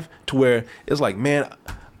 5 to where it's like, man,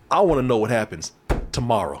 I want to know what happens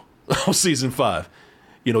tomorrow on season 5.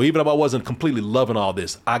 You know, even if I wasn't completely loving all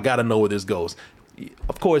this, I got to know where this goes.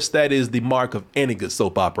 Of course, that is the mark of any good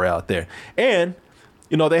soap opera out there. And,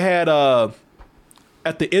 you know, they had,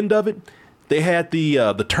 at the end of it, they had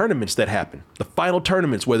the tournaments that happen, the final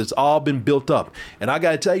tournaments where it's all been built up. And I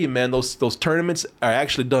got to tell you, man, those tournaments are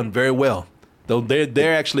actually done very well. Though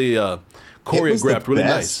they're actually choreographed really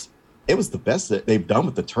nice. It was the best that they've done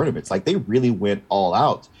with the tournaments. Like, they really went all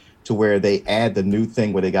out to where they add the new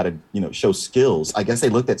thing where they got to, you know, show skills. I guess they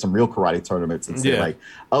looked at some real karate tournaments and said like,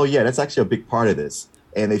 oh yeah, that's actually a big part of this.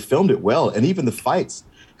 And they filmed it well. And even the fights,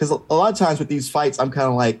 because a lot of times with these fights, I'm kind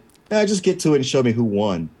of like, just get to it and show me who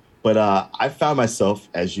won. But I found myself,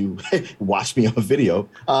 as you watched me on video,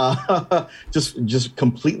 just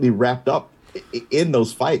completely wrapped up in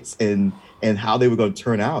those fights and how they were going to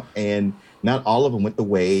turn out. And not all of them went the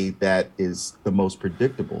way that is the most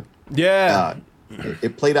predictable. Yeah.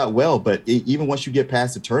 It played out well, but even once you get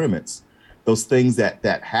past the tournaments, those things that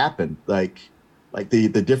happen, like the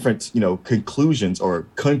different, you know, conclusions to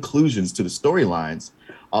the storylines,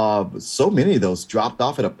 so many of those dropped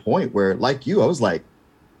off at a point where, like you, I was like,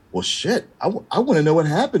 well, shit, I want to know what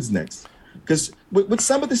happens next. Because with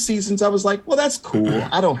some of the seasons, I was like, well, that's cool.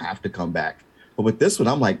 I don't have to come back. But with this one,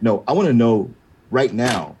 I'm like, no, I want to know right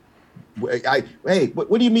now. Hey,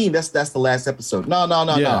 what do you mean? That's the last episode?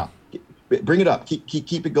 No. Bring it up.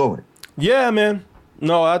 Keep it going. Yeah, man.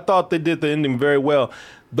 No, I thought they did the ending very well.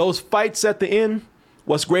 Those fights at the end,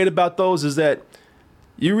 what's great about those is that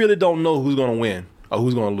you really don't know who's going to win or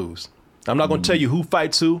who's going to lose. I'm not going to tell you who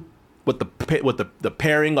fights who, what the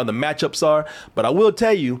pairing or the matchups are, but I will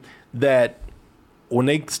tell you that when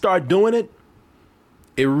they start doing it,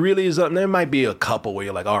 it really is. There might be a couple where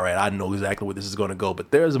you're like, all right, I know exactly where this is going to go,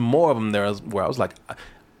 but there's more of them there where I was like,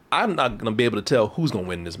 I'm not going to be able to tell who's going to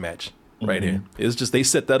win this match. Right here. It's just they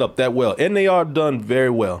set that up that well. And they are done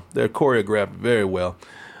very well. They're choreographed very well.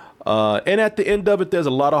 And at the end of it, there's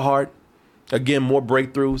a lot of heart. Again, more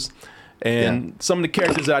breakthroughs. And some of the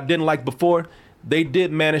characters that I didn't like before, they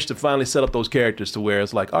did manage to finally set up those characters to where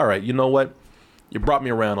it's like, all right, you know what? You brought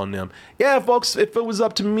me around on them. Yeah, folks, if it was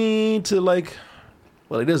up to me to like,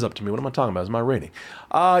 well, it is up to me. What am I talking about? It's my rating.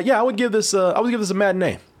 I would give this a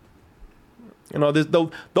matinee. You know,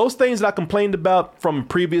 those things that I complained about from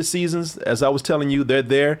previous seasons, as I was telling you, they're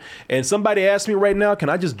there. And somebody asked me right now, can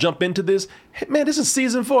I just jump into this? Hey, man, this is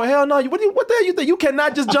season 4. Hell no. What the hell you think? You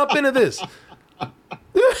cannot just jump into this.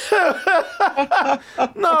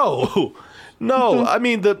 No. I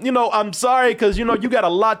mean, I'm sorry because, you got a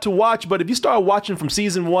lot to watch. But if you start watching from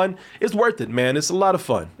season 1, it's worth it, man. It's a lot of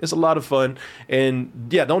fun. And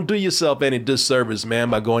yeah, don't do yourself any disservice, man,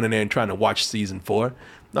 by going in there and trying to watch season 4.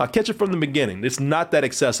 No, catch it from the beginning. It's not that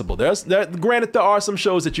accessible. Granted, there are some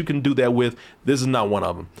shows that you can do that with. This is not one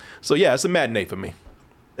of them. So yeah, it's a matinee for me.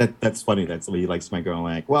 That's funny. That's what you like, my girl.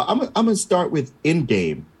 Like, well, I'm gonna start with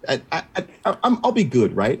Endgame. I'll be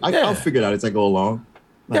good, right? I'll figure it out as I go along.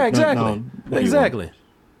 Yeah, exactly. Exactly.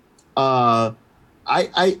 I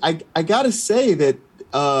gotta say that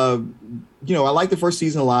I like the first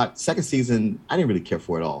season a lot. Second season, I didn't really care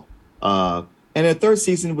for it all. And the third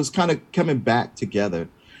season was kind of coming back together.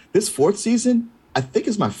 This fourth season, I think,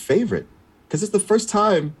 is my favorite because it's the first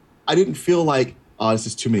time I didn't feel like, oh, this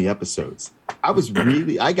is too many episodes.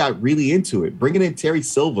 I got really into it. Bringing in Terry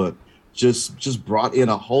Silva just brought in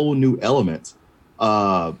a whole new element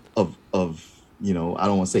of I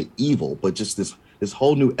don't want to say evil, but just this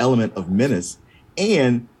whole new element of menace.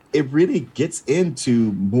 And it really gets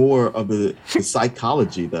into more of the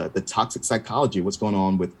psychology, the toxic psychology, what's going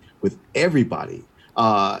on with everybody.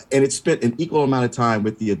 And it spent an equal amount of time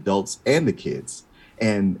with the adults and the kids.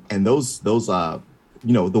 And those the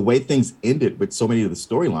way things ended with so many of the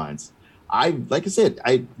storylines, like I said,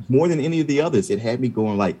 more than any of the others, it had me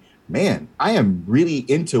going like, man, I am really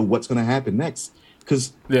into what's going to happen next.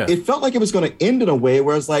 Because it felt like it was going to end in a way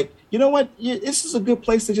where it's like, you know what, this is a good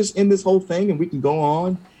place to just end this whole thing and we can go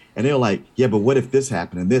on. And they're like, yeah, but what if this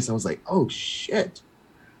happened and this? I was like, oh, shit.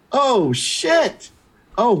 Oh,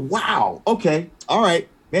 wow. Okay. All right.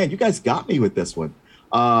 Man, you guys got me with this one.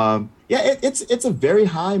 It's a very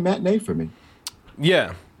high matinee for me.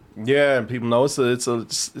 Yeah. Yeah. People know it's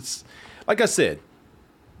like I said,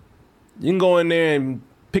 you can go in there and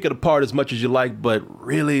pick it apart as much as you like, but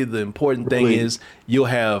really the important thing is you'll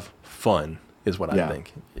have fun, is what I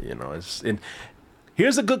think. You know, and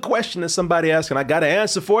here's a good question that somebody asked, and I got an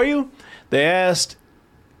answer for you. They asked,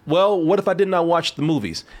 well, what if I did not watch the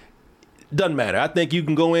movies? Doesn't matter. I think you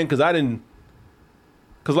can go in because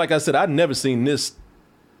like I said, I'd never seen this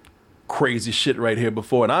crazy shit right here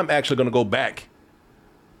before, and I'm actually going to go back.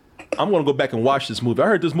 I'm going to go back and watch this movie. I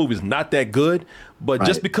heard this movie is not that good, but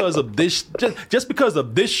just because of this, just because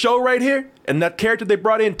of this show right here and that character they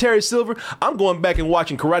brought in, Terry Silver, I'm going back and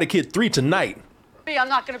watching Karate Kid 3 tonight. I'm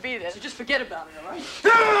not going to be there, so just forget about it, all right?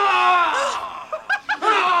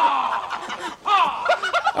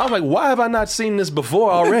 I was like, why have I not seen this before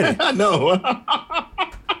already? I know.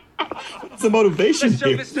 What's the motivation Let's show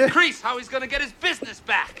here? Mr. Kreese how he's gonna get his business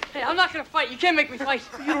back. Hey, I'm not going to fight. You can't make me fight.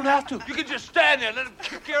 You don't have to. You can just stand there and let him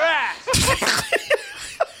kick your ass.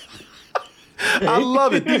 I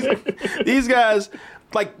love it. These guys,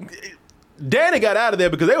 like, Danny got out of there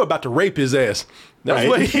because they were about to rape his ass. That's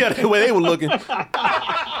the way they were looking. Do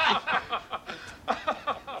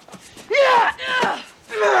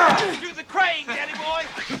the crane, Danny boy.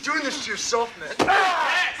 You're doing this to yourself, man.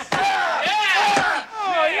 Yes. Yeah.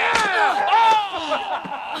 Oh, yeah.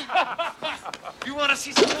 Oh. You want to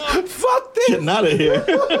see some more? Fuck this. Getting out of here.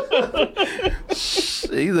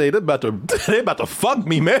 They about to fuck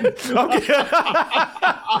me, man. Okay.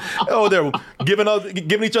 Oh, they're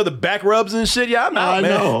giving each other back rubs and shit. Yeah, I'm out,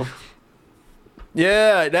 man. I know.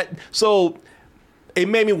 Yeah, so it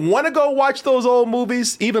made me want to go watch those old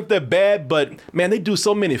movies, even if they're bad. But man, they do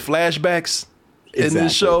so many flashbacks in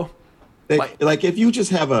this show. Like if you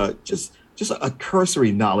just have a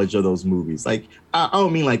cursory knowledge of those movies, like I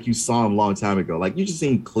don't mean like you saw them a long time ago. Like you just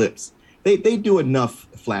seen clips. They do enough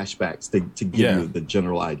flashbacks to give you the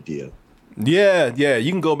general idea. Yeah,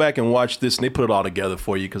 you can go back and watch this, and they put it all together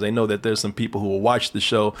for you because they know that there's some people who will watch the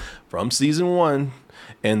show from season 1.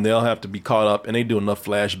 And they'll have to be caught up, and they do enough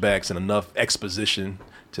flashbacks and enough exposition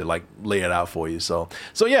to like lay it out for you. So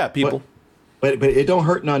yeah, people. But it don't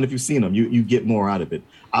hurt none if you've seen them. You get more out of it.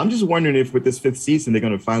 I'm just wondering if with this 5th season they're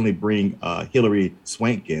going to finally bring Hilary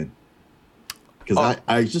Swank in, because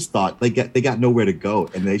I just thought they got nowhere to go,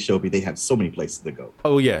 and they showed me they have so many places to go.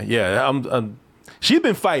 Oh yeah. She's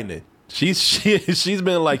been fighting it. She's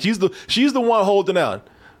been like she's the one holding out.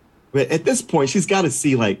 But at this point, she's got to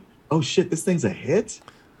see like, oh shit, this thing's a hit.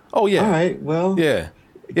 Oh yeah. All right. Well. Yeah.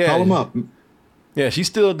 Call him up. Yeah, she's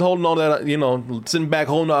still holding on to that, sitting back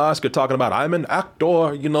holding the Oscar, talking about I'm an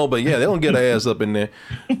actor, But yeah, they don't get her ass up in there.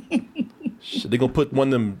 They're gonna put one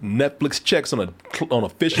of them Netflix checks on a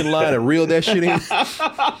fishing line and reel that shit in. That's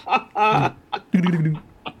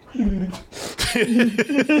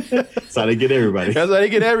how they get everybody. That's how they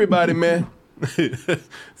get everybody, man.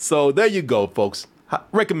 So there you go, folks. I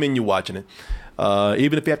recommend you watching it.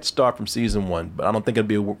 Even if you have to start from season 1, but I don't think it'd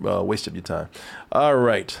be a waste of your time. All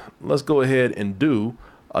right, let's go ahead and do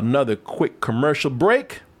another quick commercial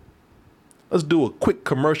break. Let's do a quick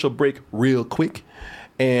commercial break real quick,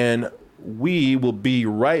 and we will be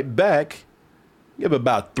right back. Give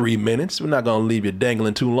about 3 minutes. We're not going to leave you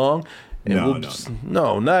dangling too long. And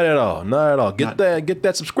no, not at all. Not at all. Get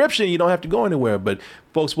that subscription. You don't have to go anywhere. But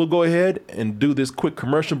folks, we'll go ahead and do this quick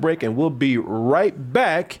commercial break, and we'll be right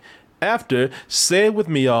back after. Say it with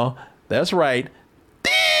me, y'all. That's right.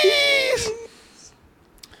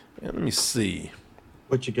 Let me see.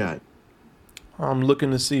 What you got? I'm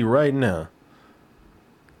looking to see right now.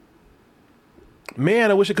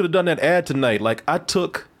 Man, I wish I could have done that ad tonight. Like, I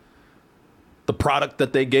took the product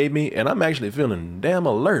that they gave me, and I'm actually feeling damn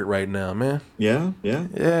alert right now, man. Yeah?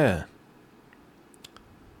 Yeah.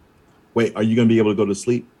 Wait, are you going to be able to go to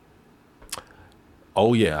sleep?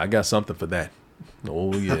 Oh, yeah. I got something for that.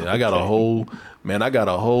 Oh yeah, okay. I got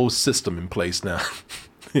a whole system in place now.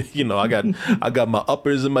 I got my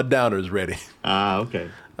uppers and my downers ready.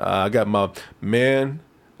 Okay. I got my wine,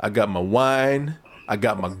 I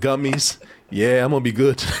got my gummies. Yeah, I'm gonna be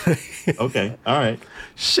good today. Okay, all right.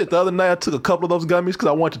 Shit, the other night I took a couple of those gummies because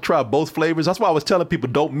I wanted to try both flavors. That's why I was telling people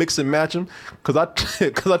don't mix and match them, because I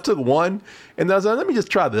took one and then I was like, let me just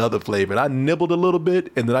try the other flavor. And I nibbled a little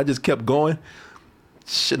bit and then I just kept going.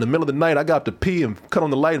 Shit, in the middle of the night, I got up to pee and cut on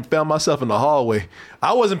the light and found myself in the hallway.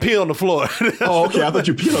 I wasn't peeing on the floor. Oh, okay. I thought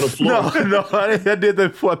you peed on the floor. No, I did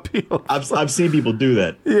that before I peed. I've seen people do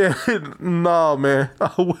that. Yeah, no, man.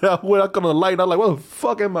 I went up on the light and I was like, what the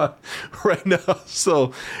fuck am I right now?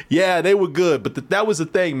 So, yeah, they were good. But that was the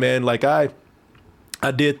thing, man. Like, I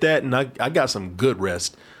did that and I got some good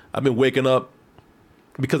rest. I've been waking up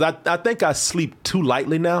because I think I sleep too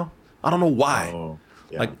lightly now. I don't know why. Oh,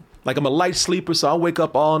 yeah. Like I'm a light sleeper, so I wake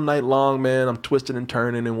up all night long, man. I'm twisting and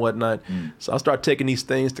turning and whatnot. So I start taking these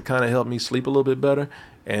things to kind of help me sleep a little bit better.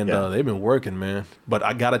 And they've been working, man. But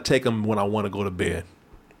I got to take them when I want to go to bed.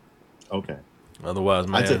 Okay. Otherwise,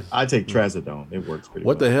 man. I take Trazodone. It works pretty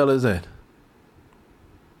What well. the hell is that?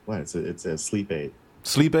 What? It's a sleep aid.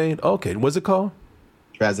 Sleep aid? Okay. What's it called?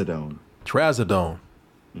 Trazodone. Trazodone.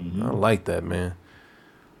 I like that, man.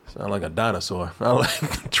 Sound like a dinosaur. I like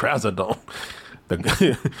Trazodone. The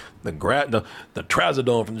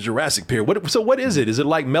Trazodone from the Jurassic period. So what is it? Is it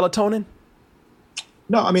like melatonin?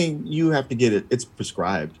 No, I mean, you have to get it. It's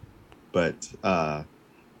prescribed, but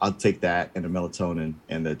I'll take that and the melatonin,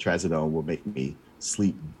 and the Trazodone will make me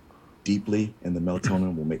sleep deeply, and the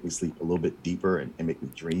melatonin will make me sleep a little bit deeper and make me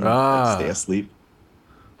dream and stay asleep.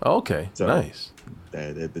 Okay, so nice.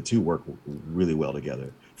 The two work really well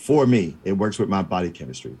together. For me, it works with my body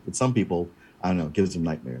chemistry. But some people, I don't know, it gives them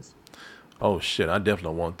nightmares. Oh shit, I definitely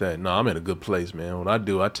don't want that. No, I'm in a good place, man. What I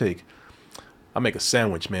do, I make a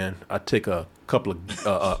sandwich, man. I take a couple of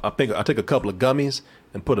I take a couple of gummies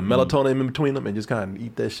and put a melatonin in between them and just kind of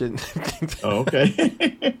eat that shit. Oh,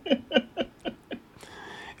 okay.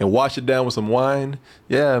 And wash it down with some wine.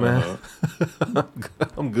 Yeah, man.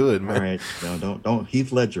 I'm good, man. All right. No, don't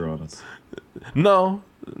Heath Ledger on us. No.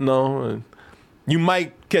 You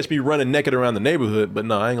might catch me running naked around the neighborhood, but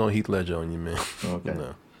no, I ain't gonna Heath Ledger on you, man. Okay.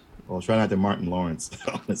 No. Well, try not to Martin Lawrence,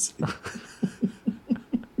 honestly.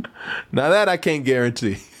 Now that I can't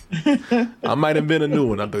guarantee. I might have been a new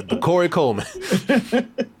one. The Corey Coleman.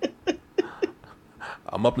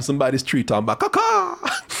 I'm up in somebody's tree talking about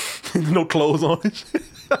caca. No clothes on it.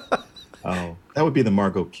 Oh, that would be the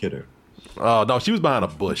Margot Kidder. Oh no, she was behind a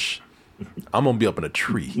bush. I'm gonna be up in a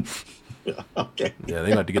tree. Okay. Yeah,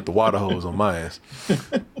 they got to get the water hose on my ass.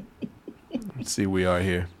 Let's see where we are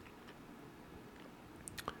here.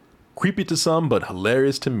 Creepy to some, but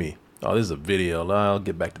hilarious to me. Oh, this is a video. I'll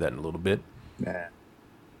get back to that in a little bit. Nah.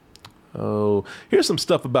 Oh, here's some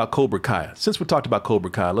stuff about Cobra Kai. Since we talked about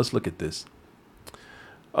Cobra Kai, let's look at this.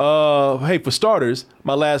 Hey, for starters,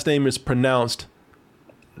 my last name is pronounced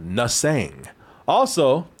Nasang.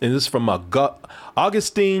 Also, and this is from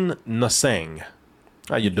Augustine Nasang.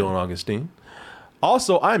 How you doing, Augustine?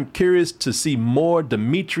 Also, I'm curious to see more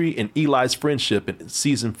Dimitri and Eli's friendship in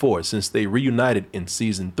season 4 since they reunited in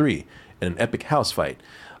season 3 in an epic house fight.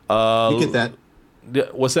 You get that?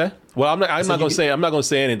 What's that? Well, I'm not going to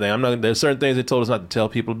say anything. There's certain things they told us not to tell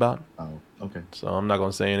people about. Oh, okay. So I'm not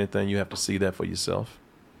going to say anything. You have to see that for yourself.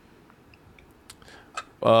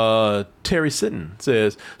 Terry Sitton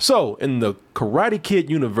says, so in the Karate Kid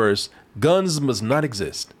universe, guns must not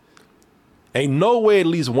exist. Ain't no way at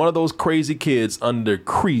least one of those crazy kids under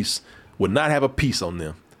Kreese would not have a piece on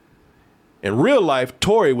them. In real life,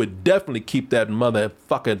 Tori would definitely keep that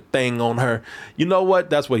motherfucking thing on her. You know what?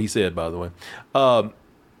 That's what he said, by the way.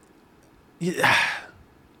 Yeah,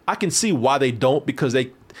 I can see why they don't, because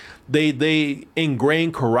they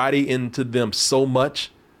ingrain karate into them so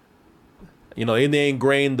much. You know, and they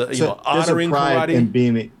ingrain honoring karate and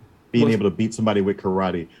being able to beat somebody with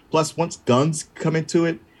karate. Plus, once guns come into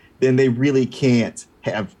it, then they really can't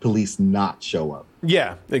have police not show up.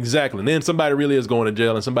 Yeah, exactly. And then somebody really is going to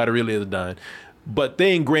jail and somebody really is dying. But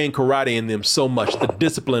they ingrain karate in them so much, the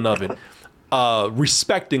discipline of it,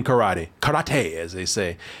 respecting karate, as they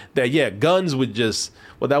say, that, yeah, guns would just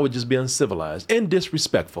be uncivilized and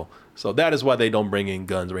disrespectful. So that is why they don't bring in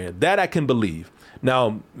guns right here. That I can believe.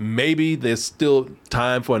 Now, maybe there's still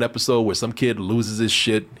time for an episode where some kid loses his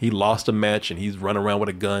shit. He lost a match and he's running around with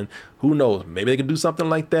a gun. Who knows? Maybe they can do something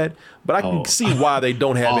like that. But I can see why they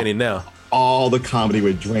don't have any now. All the comedy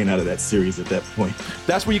would drain out of that series at that point.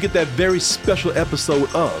 That's where you get that very special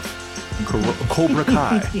episode of Cobra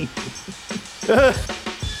Kai.